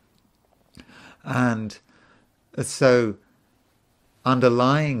completion. And so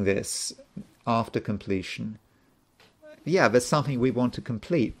underlying this after completion, there's something we want to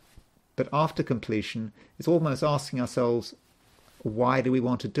complete, but after completion, it's almost asking ourselves, why do we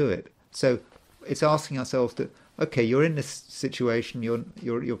want to do it? So it's asking ourselves that, okay, you're in this situation, you're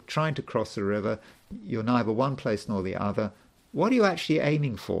trying to cross the river, you're neither one place nor the other. What are you actually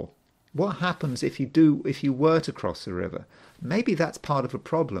aiming for? What happens if you were to cross the river? Maybe that's part of a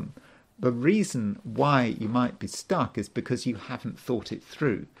problem. The reason why you might be stuck is because you haven't thought it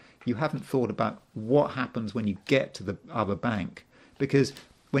through. You haven't thought about what happens when you get to the other bank. Because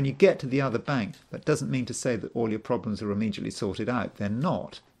when you get to the other bank, that doesn't mean to say that all your problems are immediately sorted out. They're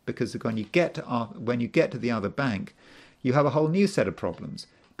not. Because when you get to the other bank, you have a whole new set of problems,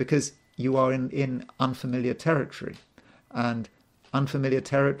 because you are in unfamiliar territory, and unfamiliar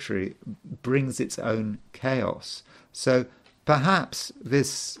territory brings its own chaos. So perhaps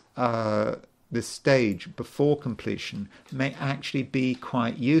this stage before completion may actually be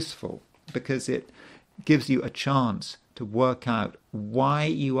quite useful, because it gives you a chance to work out why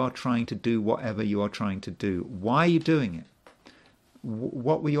you are trying to do whatever you are trying to do. Why are you doing it?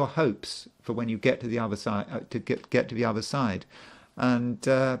 What were your hopes for when you get to the other side? Get to the other side, and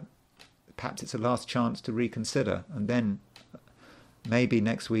perhaps it's a last chance to reconsider. And then maybe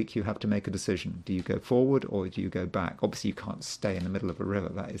next week you have to make a decision: do you go forward or do you go back? Obviously, you can't stay in the middle of a river.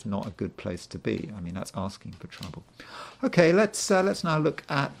 That is not a good place to be. I mean, that's asking for trouble. Okay, let's now look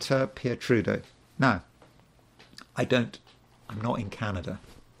at Pierre Trudeau. Now, I'm not in Canada.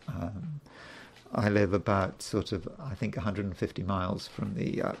 I live about I think 150 miles from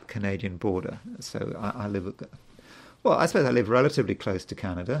the Canadian border. So I live, well, I suppose I live relatively close to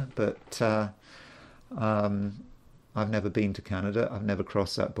Canada, but I've never been to Canada. I've never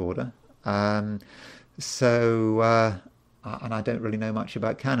crossed that border. And I don't really know much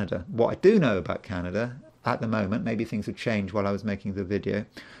about Canada. What I do know about Canada at the moment. Maybe things have changed while I was making the video.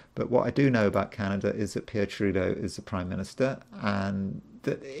 But what I do know about Canada is that Pierre Trudeau is the Prime Minister, and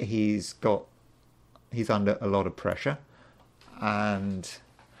that he's under a lot of pressure, and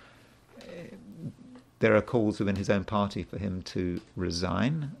there are calls within his own party for him to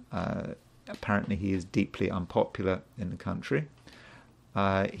resign. Apparently he is deeply unpopular in the country.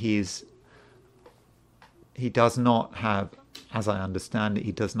 He does not have, as I understand it,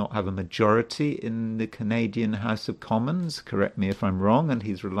 he does not have a majority in the Canadian House of Commons. Correct me if I'm wrong. And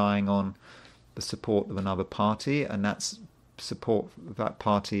he's relying on the support of another party, and that's support that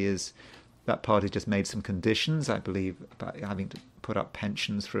party just made some conditions, I believe, about having to put up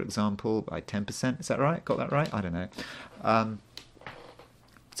pensions, for example, by 10%. Is that right? Got that right? I don't know.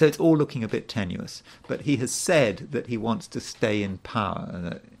 So it's all looking a bit tenuous. But he has said that he wants to stay in power,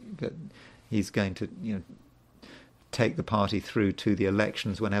 and that he's going to, take the party through to the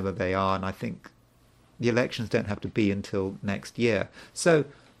elections whenever they are. And I think the elections don't have to be until next year. So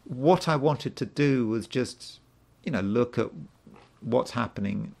what I wanted to do was just, look at what's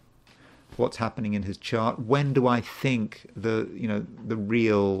happening in his chart. When do I think the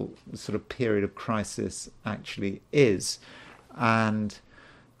real sort of period of crisis actually is? And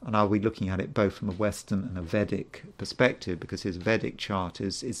I'll be looking at it both from a Western and a Vedic perspective, because his Vedic chart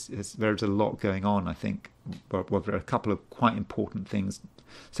there's a lot going on, I think. Well, there are a couple of quite important things,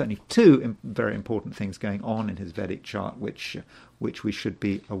 certainly two very important things going on in his Vedic chart, which we should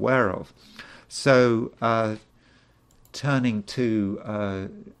be aware of. So turning to,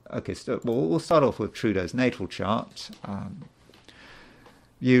 we'll start off with Trudeau's natal chart. I've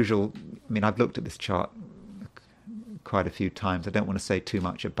looked at this chart quite a few times. I don't want to say too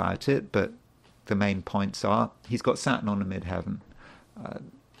much about it, but the main points are he's got Saturn on the midheaven.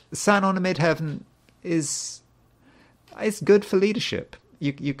 Saturn on the midheaven is good for leadership.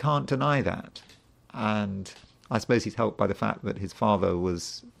 You can't deny that. And I suppose he's helped by the fact that his father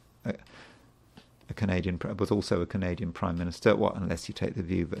was also a Canadian Prime Minister. Unless you take the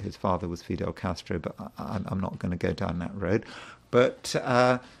view that his father was Fidel Castro, but I'm not going to go down that road. But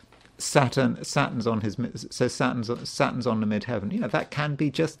Saturn's on the midheaven. That can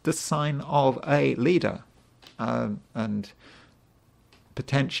be just the sign of a leader, and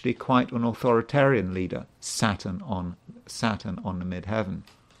potentially quite an authoritarian leader. Saturn on the midheaven,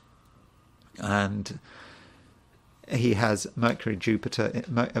 and he has Mercury Jupiter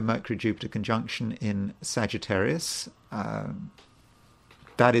conjunction in Sagittarius.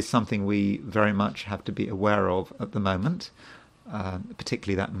 That is something we very much have to be aware of at the moment.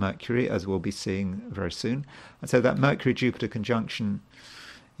 Particularly that Mercury, as we'll be seeing very soon. And so that Mercury-Jupiter conjunction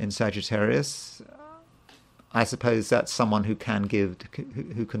in Sagittarius, I suppose that's someone who can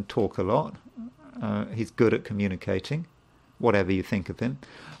talk a lot. He's good at communicating, whatever you think of him.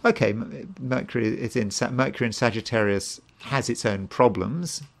 Okay, Mercury in Sagittarius has its own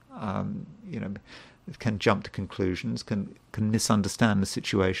problems. It can jump to conclusions, can misunderstand the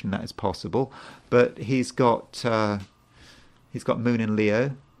situation. That is possible, but he's got Moon in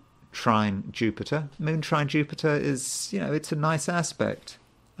Leo, trine Jupiter. Moon trine Jupiter is, it's a nice aspect.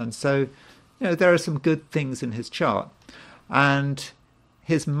 And so, there are some good things in his chart. And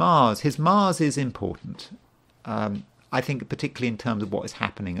his Mars is important. I think particularly in terms of what is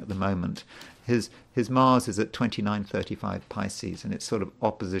happening at the moment. His Mars is at 2935 Pisces, and it's sort of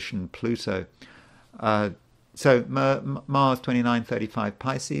opposition Pluto. So Mars 2935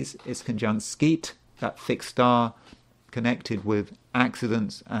 Pisces is conjunct Skeet, that fixed star, connected with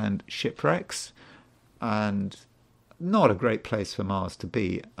accidents and shipwrecks, and not a great place for Mars to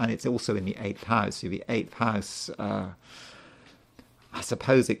be. And it's also in the 8th house. The 8th house, I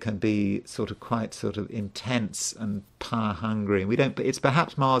suppose it can be quite intense and power hungry. It's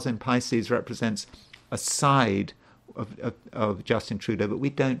perhaps Mars in Pisces represents a side of Justin Trudeau, but we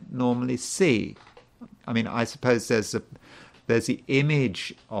don't normally see. I suppose there's the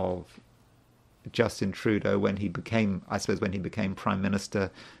image of Justin Trudeau when he became Prime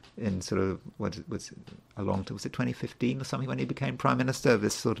Minister in was it 2015 or something, when he became Prime Minister,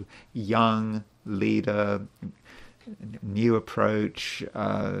 this sort of young leader, new approach.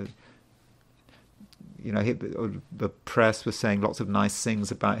 The press was saying lots of nice things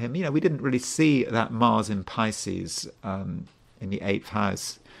about him. We didn't really see that Mars in Pisces in the 8th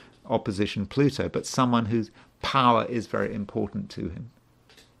house, opposition Pluto, but someone whose power is very important to him.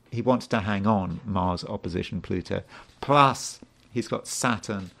 He wants to hang on, Mars opposition Pluto. Plus, he's got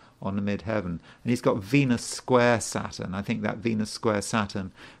Saturn on the midheaven, and he's got Venus square Saturn. I think that Venus square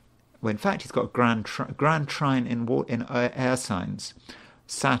Saturn, well, in fact, he's got grand trine in air signs.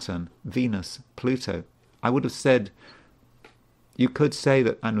 Saturn, Venus, Pluto. I would have said, you could say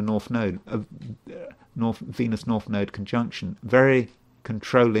that, and a North Node, Venus North Node conjunction. Very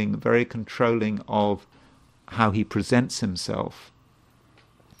controlling of how he presents himself.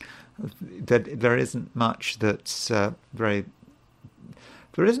 There isn't much that's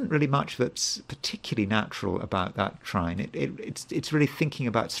there isn't really much that's particularly natural about that trine. It's really thinking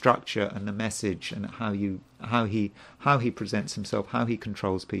about structure and the message and how he presents himself, how he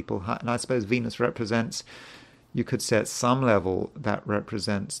controls people. And I suppose Venus represents, you could say at some level, that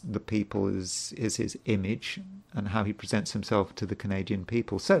represents the people is his image and how he presents himself to the Canadian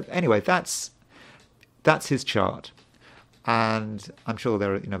people. So anyway, that's his chart, and I'm sure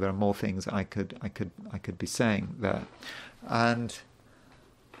there are more things I could be saying there. And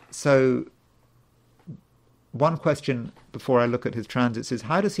so one question before I look at his transits is,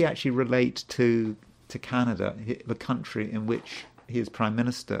 how does he actually relate to Canada, the country in which he is Prime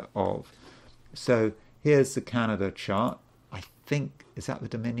Minister of? So here's the Canada chart. I think, is that the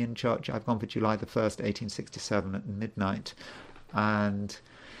Dominion chart? I've gone for July the 1st, 1867 at midnight. And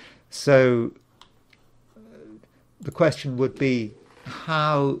so the question would be,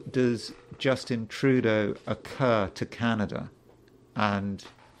 how does Justin Trudeau occur to Canada? And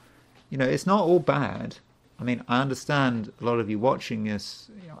it's not all bad. I mean, I understand a lot of you watching this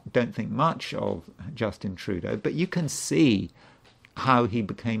don't think much of Justin Trudeau, but you can see how he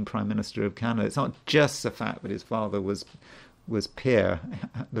became Prime Minister of Canada. It's not just the fact that his father was Pierre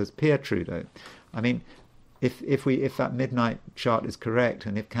Trudeau. I mean, if that midnight chart is correct,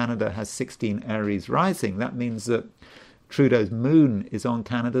 and if Canada has 16 Aries rising, that means that Trudeau's moon is on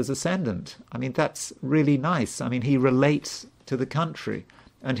Canada's ascendant. I mean, that's really nice. I mean, he relates to the country.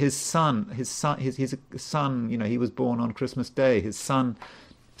 And his son, he was born on Christmas Day. His son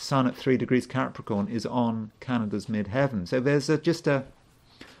at 3 degrees Capricorn is on Canada's midheaven. So there's just a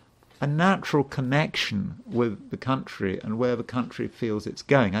natural connection with the country and where the country feels it's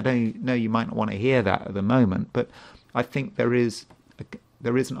going. I don't know, you might not want to hear that at the moment, but I think there is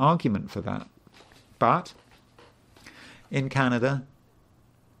an argument for that. But in Canada,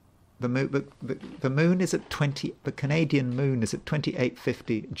 the moon is at 20. The Canadian moon is at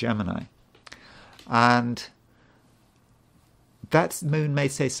 2850 Gemini, and that moon may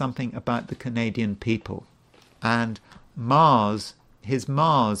say something about the Canadian people. And his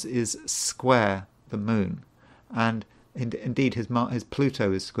Mars is square the moon, and indeed his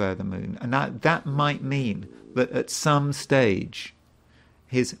Pluto is square the moon, and that might mean that at some stage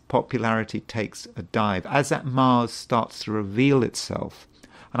his popularity takes a dive as that Mars starts to reveal itself.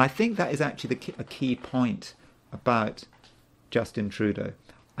 And I think that is actually a key point about Justin Trudeau.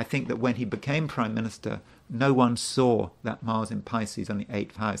 I think that when he became Prime Minister, no one saw that Mars in Pisces on the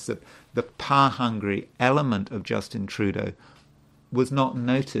 8th house. The power-hungry element of Justin Trudeau was not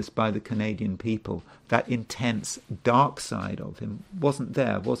noticed by the Canadian people. That intense dark side of him wasn't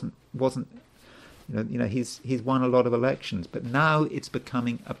there. Wasn't. He's won a lot of elections, but now it's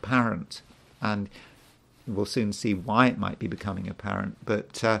becoming apparent, and we'll soon see why it might be becoming apparent.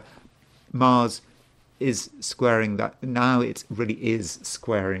 But Mars is squaring that. Now it really is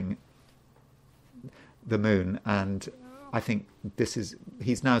squaring the moon, and I think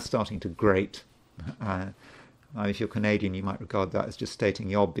he's now starting to grate. If you're Canadian, you might regard that as just stating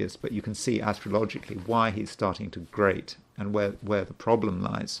the obvious, but you can see astrologically why he's starting to grate and where the problem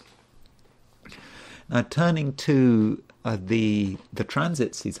lies. Now, turning to the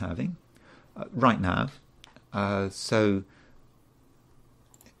transits he's having right now. So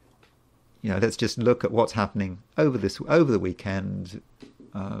let's just look at what's happening over the weekend.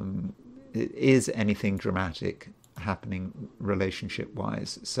 Is anything dramatic happening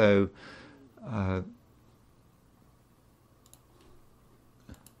relationship-wise? So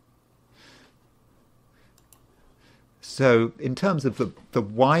in terms of the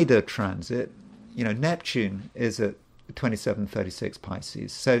wider transit, Neptune is at 2736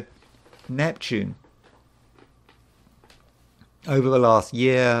 Pisces. So Neptune, over the last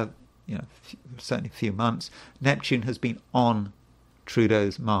year, certainly a few months, Neptune has been on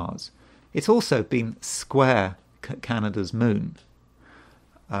Trudeau's Mars. It's also been square Canada's moon.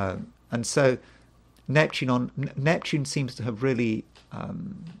 And so Neptune seems to have really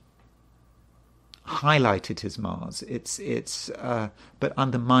highlighted his Mars. But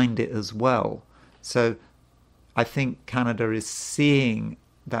undermined it as well. So I think Canada is seeing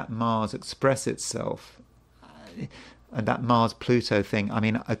that Mars express itself. And that Mars-Pluto thing, I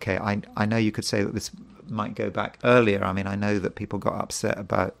mean, okay, I know you could say that this might go back earlier. I mean, I know that people got upset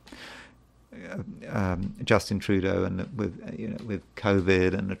about Justin Trudeau and with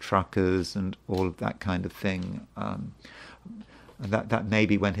COVID and the truckers and all of that kind of thing. And that may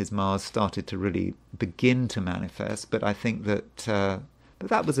be when his Mars started to really begin to manifest. But I think that but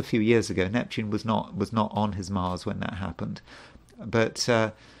that was a few years ago. Neptune was not on his Mars when that happened. But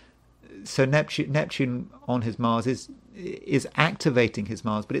so Neptune on his Mars is activating his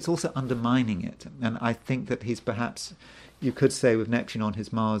Mars, but it's also undermining it. And I think that he's perhaps, you could say with Neptune on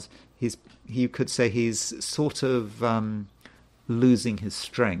his Mars, you could say he's sort of losing his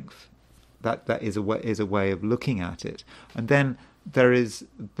strength. That is a way of looking at it. And then there is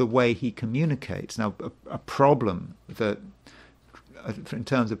the way he communicates. Now, a problem that, in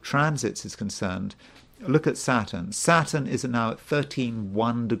terms of transits, is concerned. Look at Saturn. Saturn is now at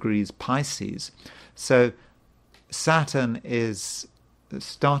 13.1 degrees Pisces. So Saturn is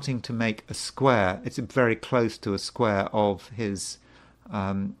starting to make a square. It's very close to a square of his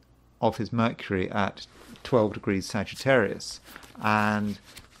Mercury at 12 degrees Sagittarius. And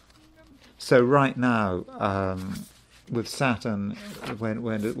so right now, with Saturn,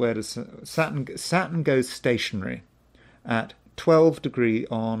 where does Saturn goes stationary at 12 degree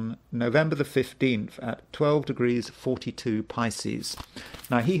on November the 15th at 12 degrees 42 Pisces.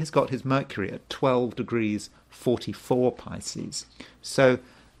 Now he has got his Mercury at 12 degrees 44 Pisces. So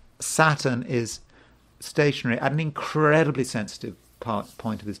Saturn is stationary at an incredibly sensitive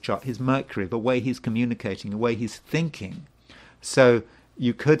point of his chart, his Mercury, the way he's communicating, the way he's thinking. So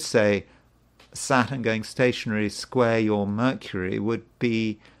you could say Saturn going stationary square your Mercury would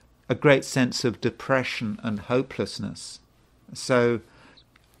be a great sense of depression and hopelessness. So,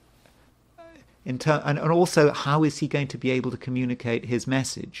 and also, how is he going to be able to communicate his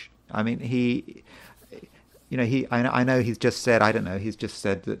message? I mean, I know he's just said, I don't know, he's just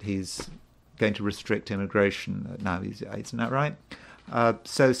said that he's going to restrict immigration now. Isn't that right?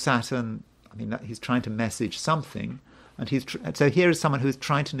 So Saturn, I mean, he's trying to message something, and so here is someone who's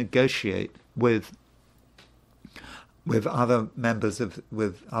trying to negotiate with other members of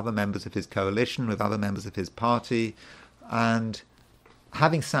his coalition, with other members of his party. And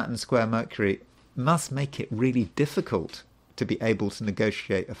having Saturn square Mercury must make it really difficult to be able to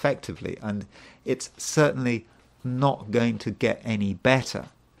negotiate effectively. And it's certainly not going to get any better.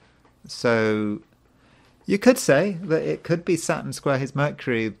 So you could say that it could be Saturn square his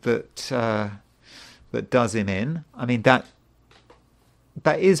Mercury that does him in. I mean, that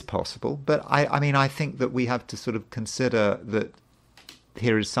is possible. But I think that we have to sort of consider that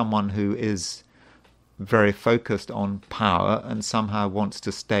here is someone who is very focused on power and somehow wants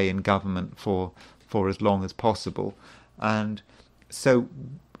to stay in government for as long as possible. And so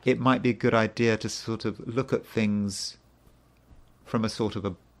it might be a good idea to sort of look at things from a sort of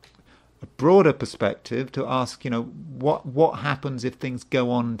a broader perspective, to ask, what happens if things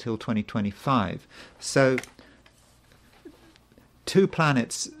go on until 2025? So two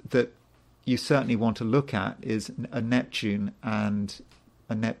planets that you certainly want to look at is a Neptune and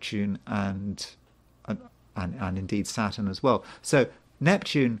indeed Saturn as well. So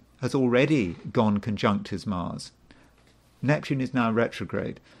Neptune has already gone conjunct his Mars. Neptune is now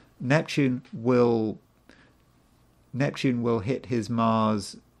retrograde. Neptune will hit his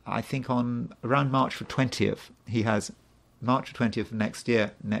Mars, I think, on around March the 20th. He has March the 20th of next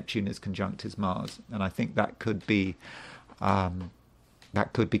year. Neptune is conjunct his Mars, and I think that could be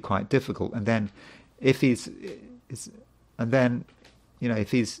quite difficult. And then if he's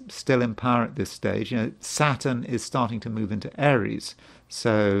still in power at this stage, Saturn is starting to move into Aries.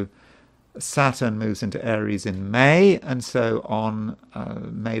 So Saturn moves into Aries in May, and so on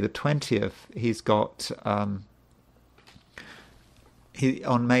May the 20th, he's got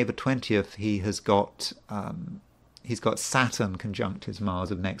Saturn conjunct his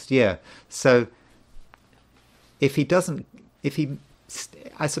Mars of next year. So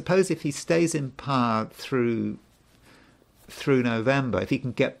I suppose if he stays in power through November, if he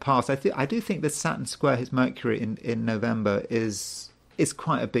can get past, I do think that Saturn square his Mercury in November is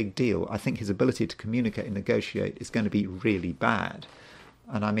quite a big deal. I think his ability to communicate and negotiate is going to be really bad.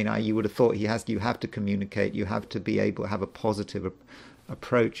 And I mean, you would have thought you have to communicate, you have to be able to have a positive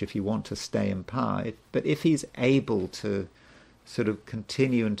approach if you want to stay in power. But if he's able to sort of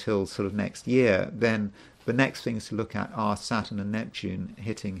continue until sort of next year, then the next things to look at are Saturn and Neptune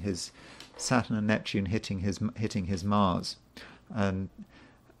hitting his Mars, and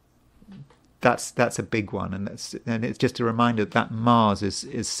that's a big one. And it's just a reminder that Mars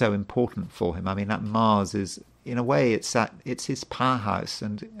is so important for him. I mean, that Mars is, in a way, it's his powerhouse,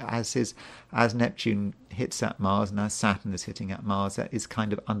 and as Neptune hits that Mars, and as Saturn is hitting at Mars, that is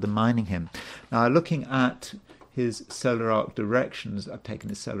kind of undermining him. Now, looking at his solar arc directions, I've taken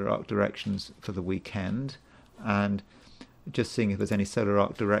his solar arc directions for the weekend, and just seeing if there's any solar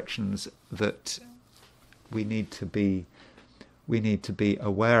arc directions that we need to be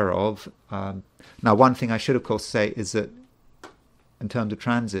aware of. Now, one thing I should, of course, say is that in terms of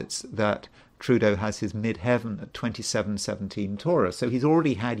transits, that Trudeau has his midheaven at 2717 Taurus. So he's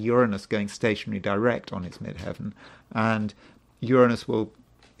already had Uranus going stationary direct on his midheaven, and Uranus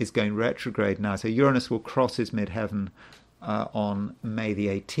is going retrograde now. So Uranus will cross his midheaven on May the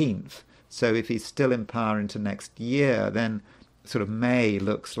 18th. So if he's still in power into next year, then sort of May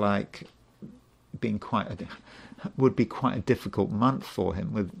looks like being would be quite a difficult month for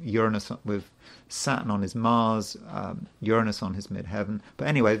him, with Uranus, with Saturn on his Mars, Uranus on his midheaven. But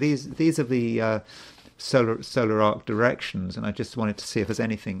anyway, these are the solar arc directions, and I just wanted to see if there's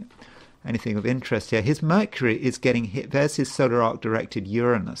anything of interest here. His Mercury is getting hit. There's his solar arc directed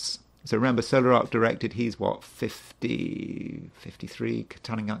Uranus. So remember, solar arc directed, he's what, 50, 53,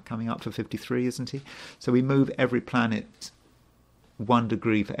 coming up for 53, isn't he? So we move every planet 1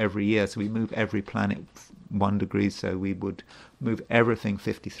 degree for every year. So we move every planet 1 degree, so we would move everything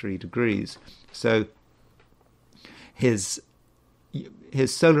 53 degrees. So his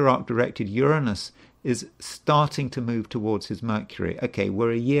solar arc directed Uranus is starting to move towards his Mercury. Okay,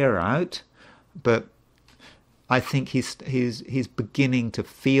 we're a year out, but I think he's beginning to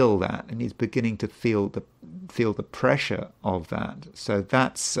feel that, and he's beginning to feel the pressure of that. So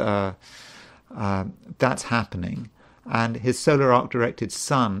that's happening, and his solar arc directed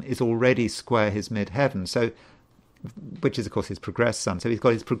Sun is already square his midheaven. So, which is of course his progressed Sun. So he's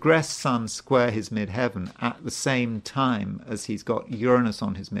got his progressed Sun square his midheaven at the same time as he's got Uranus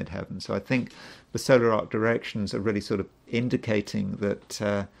on his midheaven. So I think the solar arc directions are really sort of indicating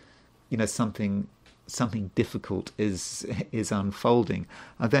that something difficult is unfolding.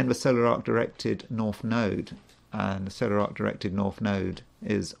 And then the solar arc directed North Node, and the solar arc directed North Node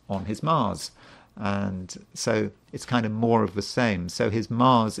is on his Mars, and so it's kind of more of the same. So his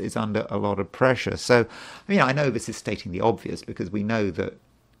Mars is under a lot of pressure. So I know this is stating the obvious, because we know that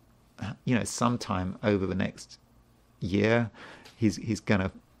sometime over the next year he's going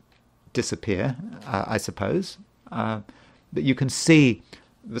to disappear, I suppose. But you can see,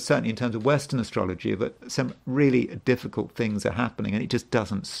 certainly in terms of Western astrology, that some really difficult things are happening, and it just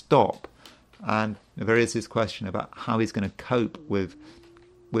doesn't stop. And there is this question about how he's going to cope with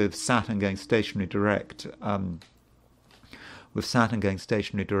Saturn going stationary direct.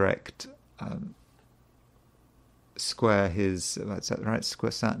 Square his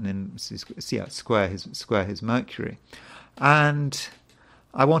square his Mercury. And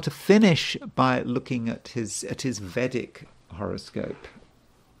I want to finish by looking at his Vedic horoscope.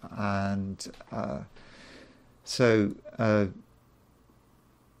 And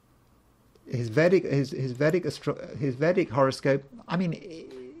his Vedic horoscope,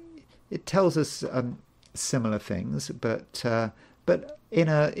 it tells us similar things, but in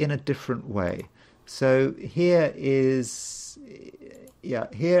a different way. So here's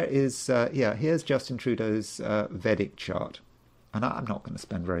Justin Trudeau's Vedic chart, and I'm not going to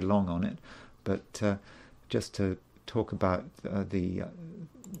spend very long on it, but just to talk about the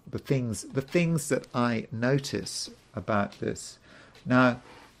things that I notice about this. Now,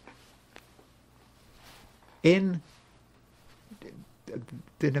 in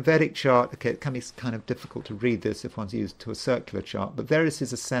the Vedic chart, okay, it can be kind of difficult to read this if one's used to a circular chart, but there is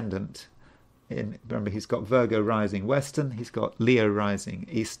his ascendant. Remember, he's got Virgo rising Western, he's got Leo rising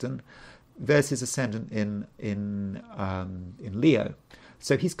Eastern. There's his ascendant in Leo.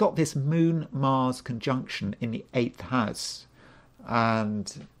 So he's got this Moon-Mars conjunction in the 8th house.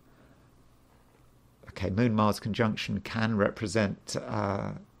 And, okay, Moon-Mars conjunction can represent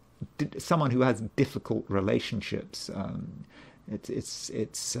someone who has difficult relationships. I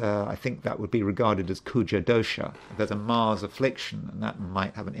think that would be regarded as Kuja dosha. There's a Mars affliction, and that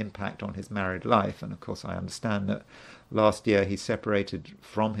might have an impact on his married life. And of course, I understand that last year he separated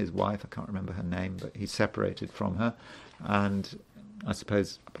from his wife. I can't remember her name, but he separated from her. And I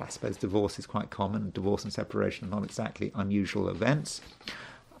suppose divorce is quite common. Divorce and separation are not exactly unusual events.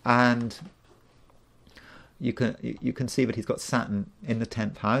 And you can see that he's got Saturn in the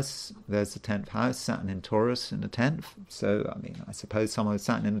 10th house. There's the 10th house, Saturn in Taurus in the 10th. So, I suppose someone with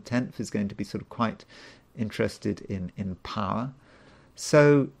Saturn in the 10th is going to be sort of quite interested in power.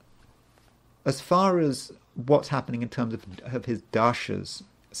 So, as far as what's happening in terms of his dashas,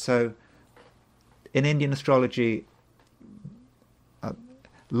 so in Indian astrology,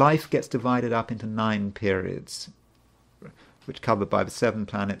 life gets divided up into 9 periods, which are covered by the 7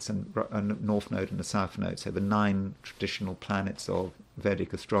 planets and North Node and the South Node, so the 9 traditional planets of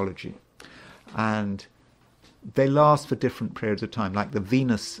Vedic astrology. And they last for different periods of time. Like the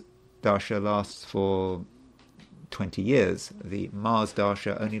Venus dasha lasts for 20 years. The Mars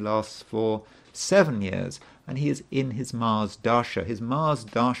dasha only lasts for 7 years. And he is in his Mars dasha. His Mars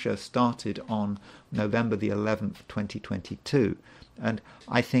dasha started on November the 11th, 2022. And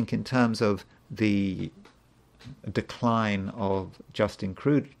I think in terms of the decline of Justin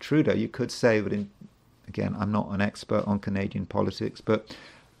Trudeau, you could say that, again, I'm not an expert on Canadian politics, but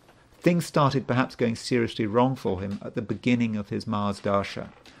things started perhaps going seriously wrong for him at the beginning of his Mars Dasha,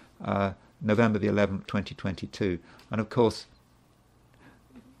 November the 11th, 2022. And of course,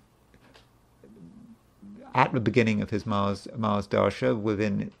 at the beginning of his Mars Dasha,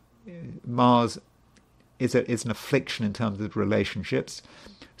 Mars is an affliction in terms of relationships.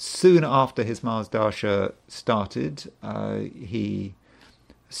 Soon after his Mars Dasha started, he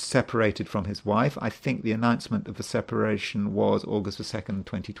separated from his wife. I think the announcement of the separation was August the 2nd,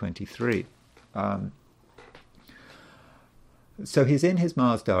 2023. So he's in his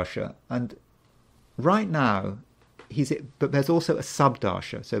Mars Dasha, and right now but there's also a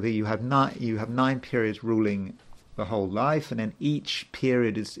sub-dasha. So you have 9 periods ruling the whole life, and then each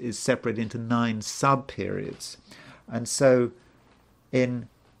period is separated into 9 sub-periods. And so on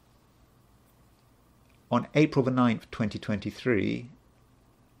April the 9th, 2023,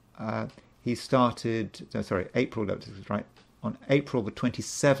 he started, April, that is right, on April the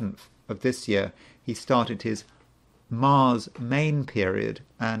 27th of this year, he started his Mars main period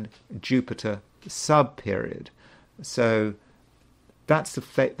and Jupiter sub-period. So that's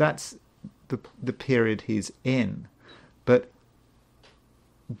the period he's in. But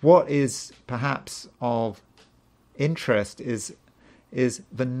what is perhaps of interest is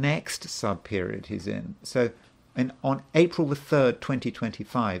the next sub-period he's in. So on April the 3rd,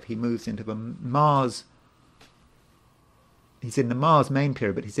 2025, he moves into the Mars. He's in the Mars main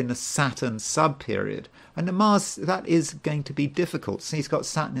period, but he's in the Saturn sub-period. And the Mars, that is going to be difficult. So he's got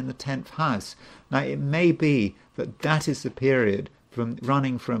Saturn in the 10th house. Now, it may be that is the period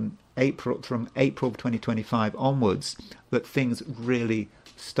running from April 2025 onwards that things really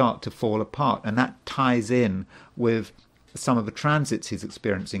start to fall apart. And that ties in with some of the transits he's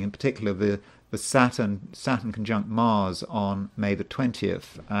experiencing, in particular the Saturn conjunct Mars on May the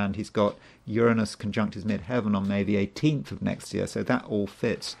 20th, and he's got Uranus conjunct his midheaven on May the 18th of next year, so that all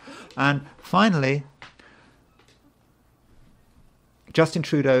fits. And finally, Justin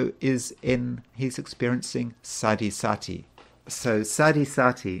Trudeau he's experiencing Sadhi-Sati. So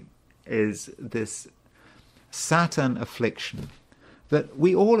Sadhi-Sati is this Saturn affliction that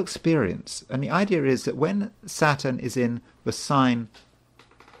we all experience. And the idea is that when Saturn is in the sign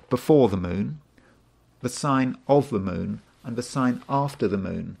before the moon, the sign of the moon, and the sign after the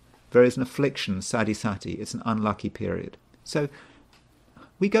moon, there is an affliction, Sadhi-Sati. It's an unlucky period. So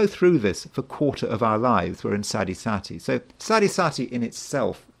we go through this for a quarter of our lives. We're in Sadhi-Sati. So Sadhi-Sati in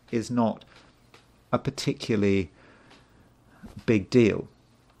itself is not a particularly big deal.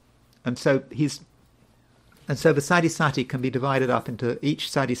 And so the Sadhi-Sati can be divided up into each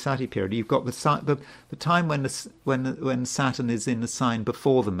Sadhi-Sati period. You've got the time when Saturn is in the sign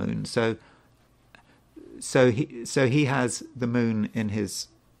before the moon. So he has the moon in his.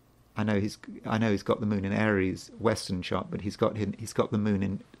 I know he's got the moon in Aries Western chart, but he's got the moon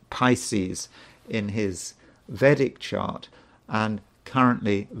in Pisces in his Vedic chart, and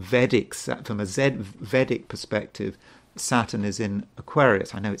currently from a Vedic perspective, Saturn is in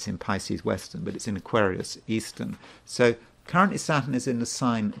Aquarius. I know it's in Pisces Western, but it's in Aquarius Eastern. So currently Saturn is in the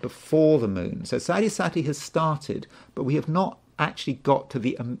sign before the moon. So Sadhi-Sati has started, but we have not actually got to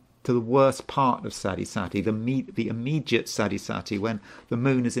the worst part of Sadhi-Sati, the immediate Sadhi-Sati, when the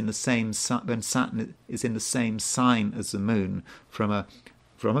moon is in the same when Saturn is in the same sign as the moon from a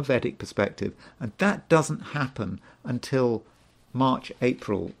Vedic perspective, and that doesn't happen until March,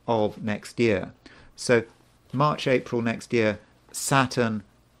 April of next year. So March, April next year, sidereal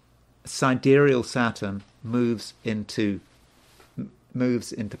Saturn moves into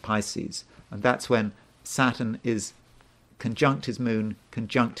Pisces, and that's when Saturn is conjunct his moon,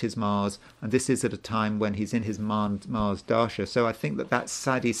 conjunct his Mars, and this is at a time when he's in his Mars Dasha. So I think that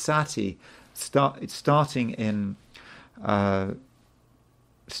Sadhi-Sati starting in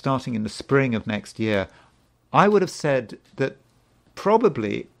the spring of next year. I would have said that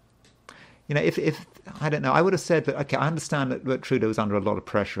probably, if I don't know, I would have said that, okay, I understand that Trudeau is under a lot of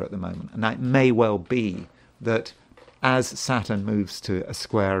pressure at the moment, and that may well be that as Saturn moves to a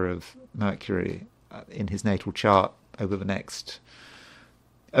square of Mercury in his natal chart over the next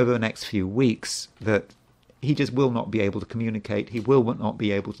few weeks, that he just will not be able to communicate. He will not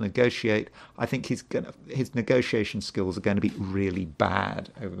be able to negotiate. I think his negotiation skills are going to be really bad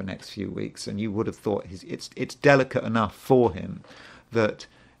over the next few weeks, and you would have thought it's delicate enough for him that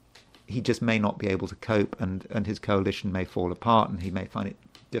he just may not be able to cope, and his coalition may fall apart, and he may find it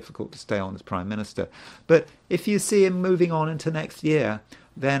difficult to stay on as Prime Minister. But if you see him moving on into next year,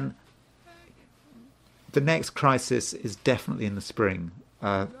 then the next crisis is definitely in the spring.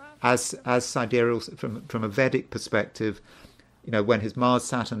 As sidereal, from a Vedic perspective, when his Mars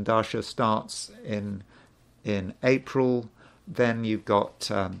Saturn dasha starts in April, then you've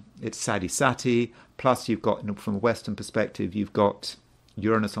got it's Sadi Sati. Plus, you've got, from a Western perspective, you've got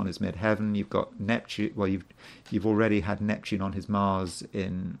Uranus on his midheaven. You've got Neptune. Well, you've already had Neptune on his Mars.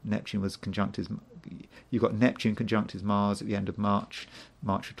 Neptune was conjunct his. You've got Neptune conjunct his Mars at the end of March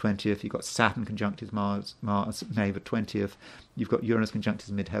the 20th. You've got Saturn conjunct his Mars May the 20th. You've got Uranus conjunct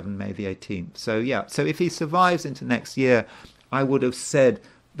his midheaven May the 18th. So yeah. So if he survives into next year, I would have said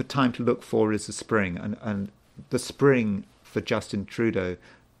the time to look for is the spring, and the spring for Justin Trudeau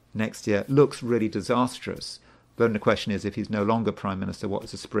next year looks really disastrous. Then the question is, if he's no longer Prime Minister, what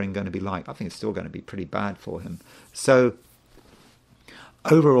is the spring going to be like? I think it's still going to be pretty bad for him. So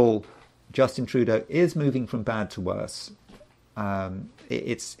overall, Justin Trudeau is moving from bad to worse.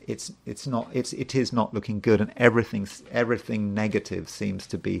 It is not looking good, and everything negative seems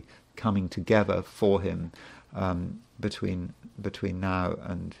to be coming together for him between now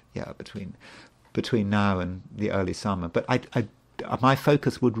and between now and the early summer. But my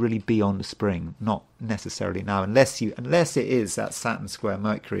focus would really be on the spring, not necessarily now, unless it is that Saturn square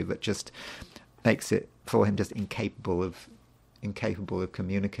Mercury that just makes it for him just incapable of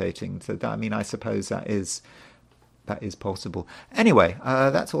communicating. So that, I suppose that is possible. Anyway,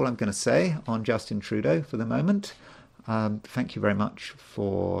 that's all I'm going to say on Justin Trudeau for the moment. Thank you very much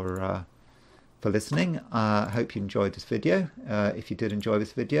for listening. I hope you enjoyed this video. If you did enjoy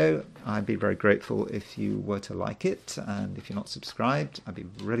this video, I'd be very grateful if you were to like it, and if you're not subscribed, I'd be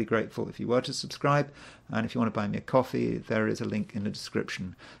really grateful if you were to subscribe, and if you want to buy me a coffee, there is a link in the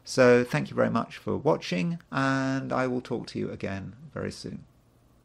description. So thank you very much for watching, and I will talk to you again very soon.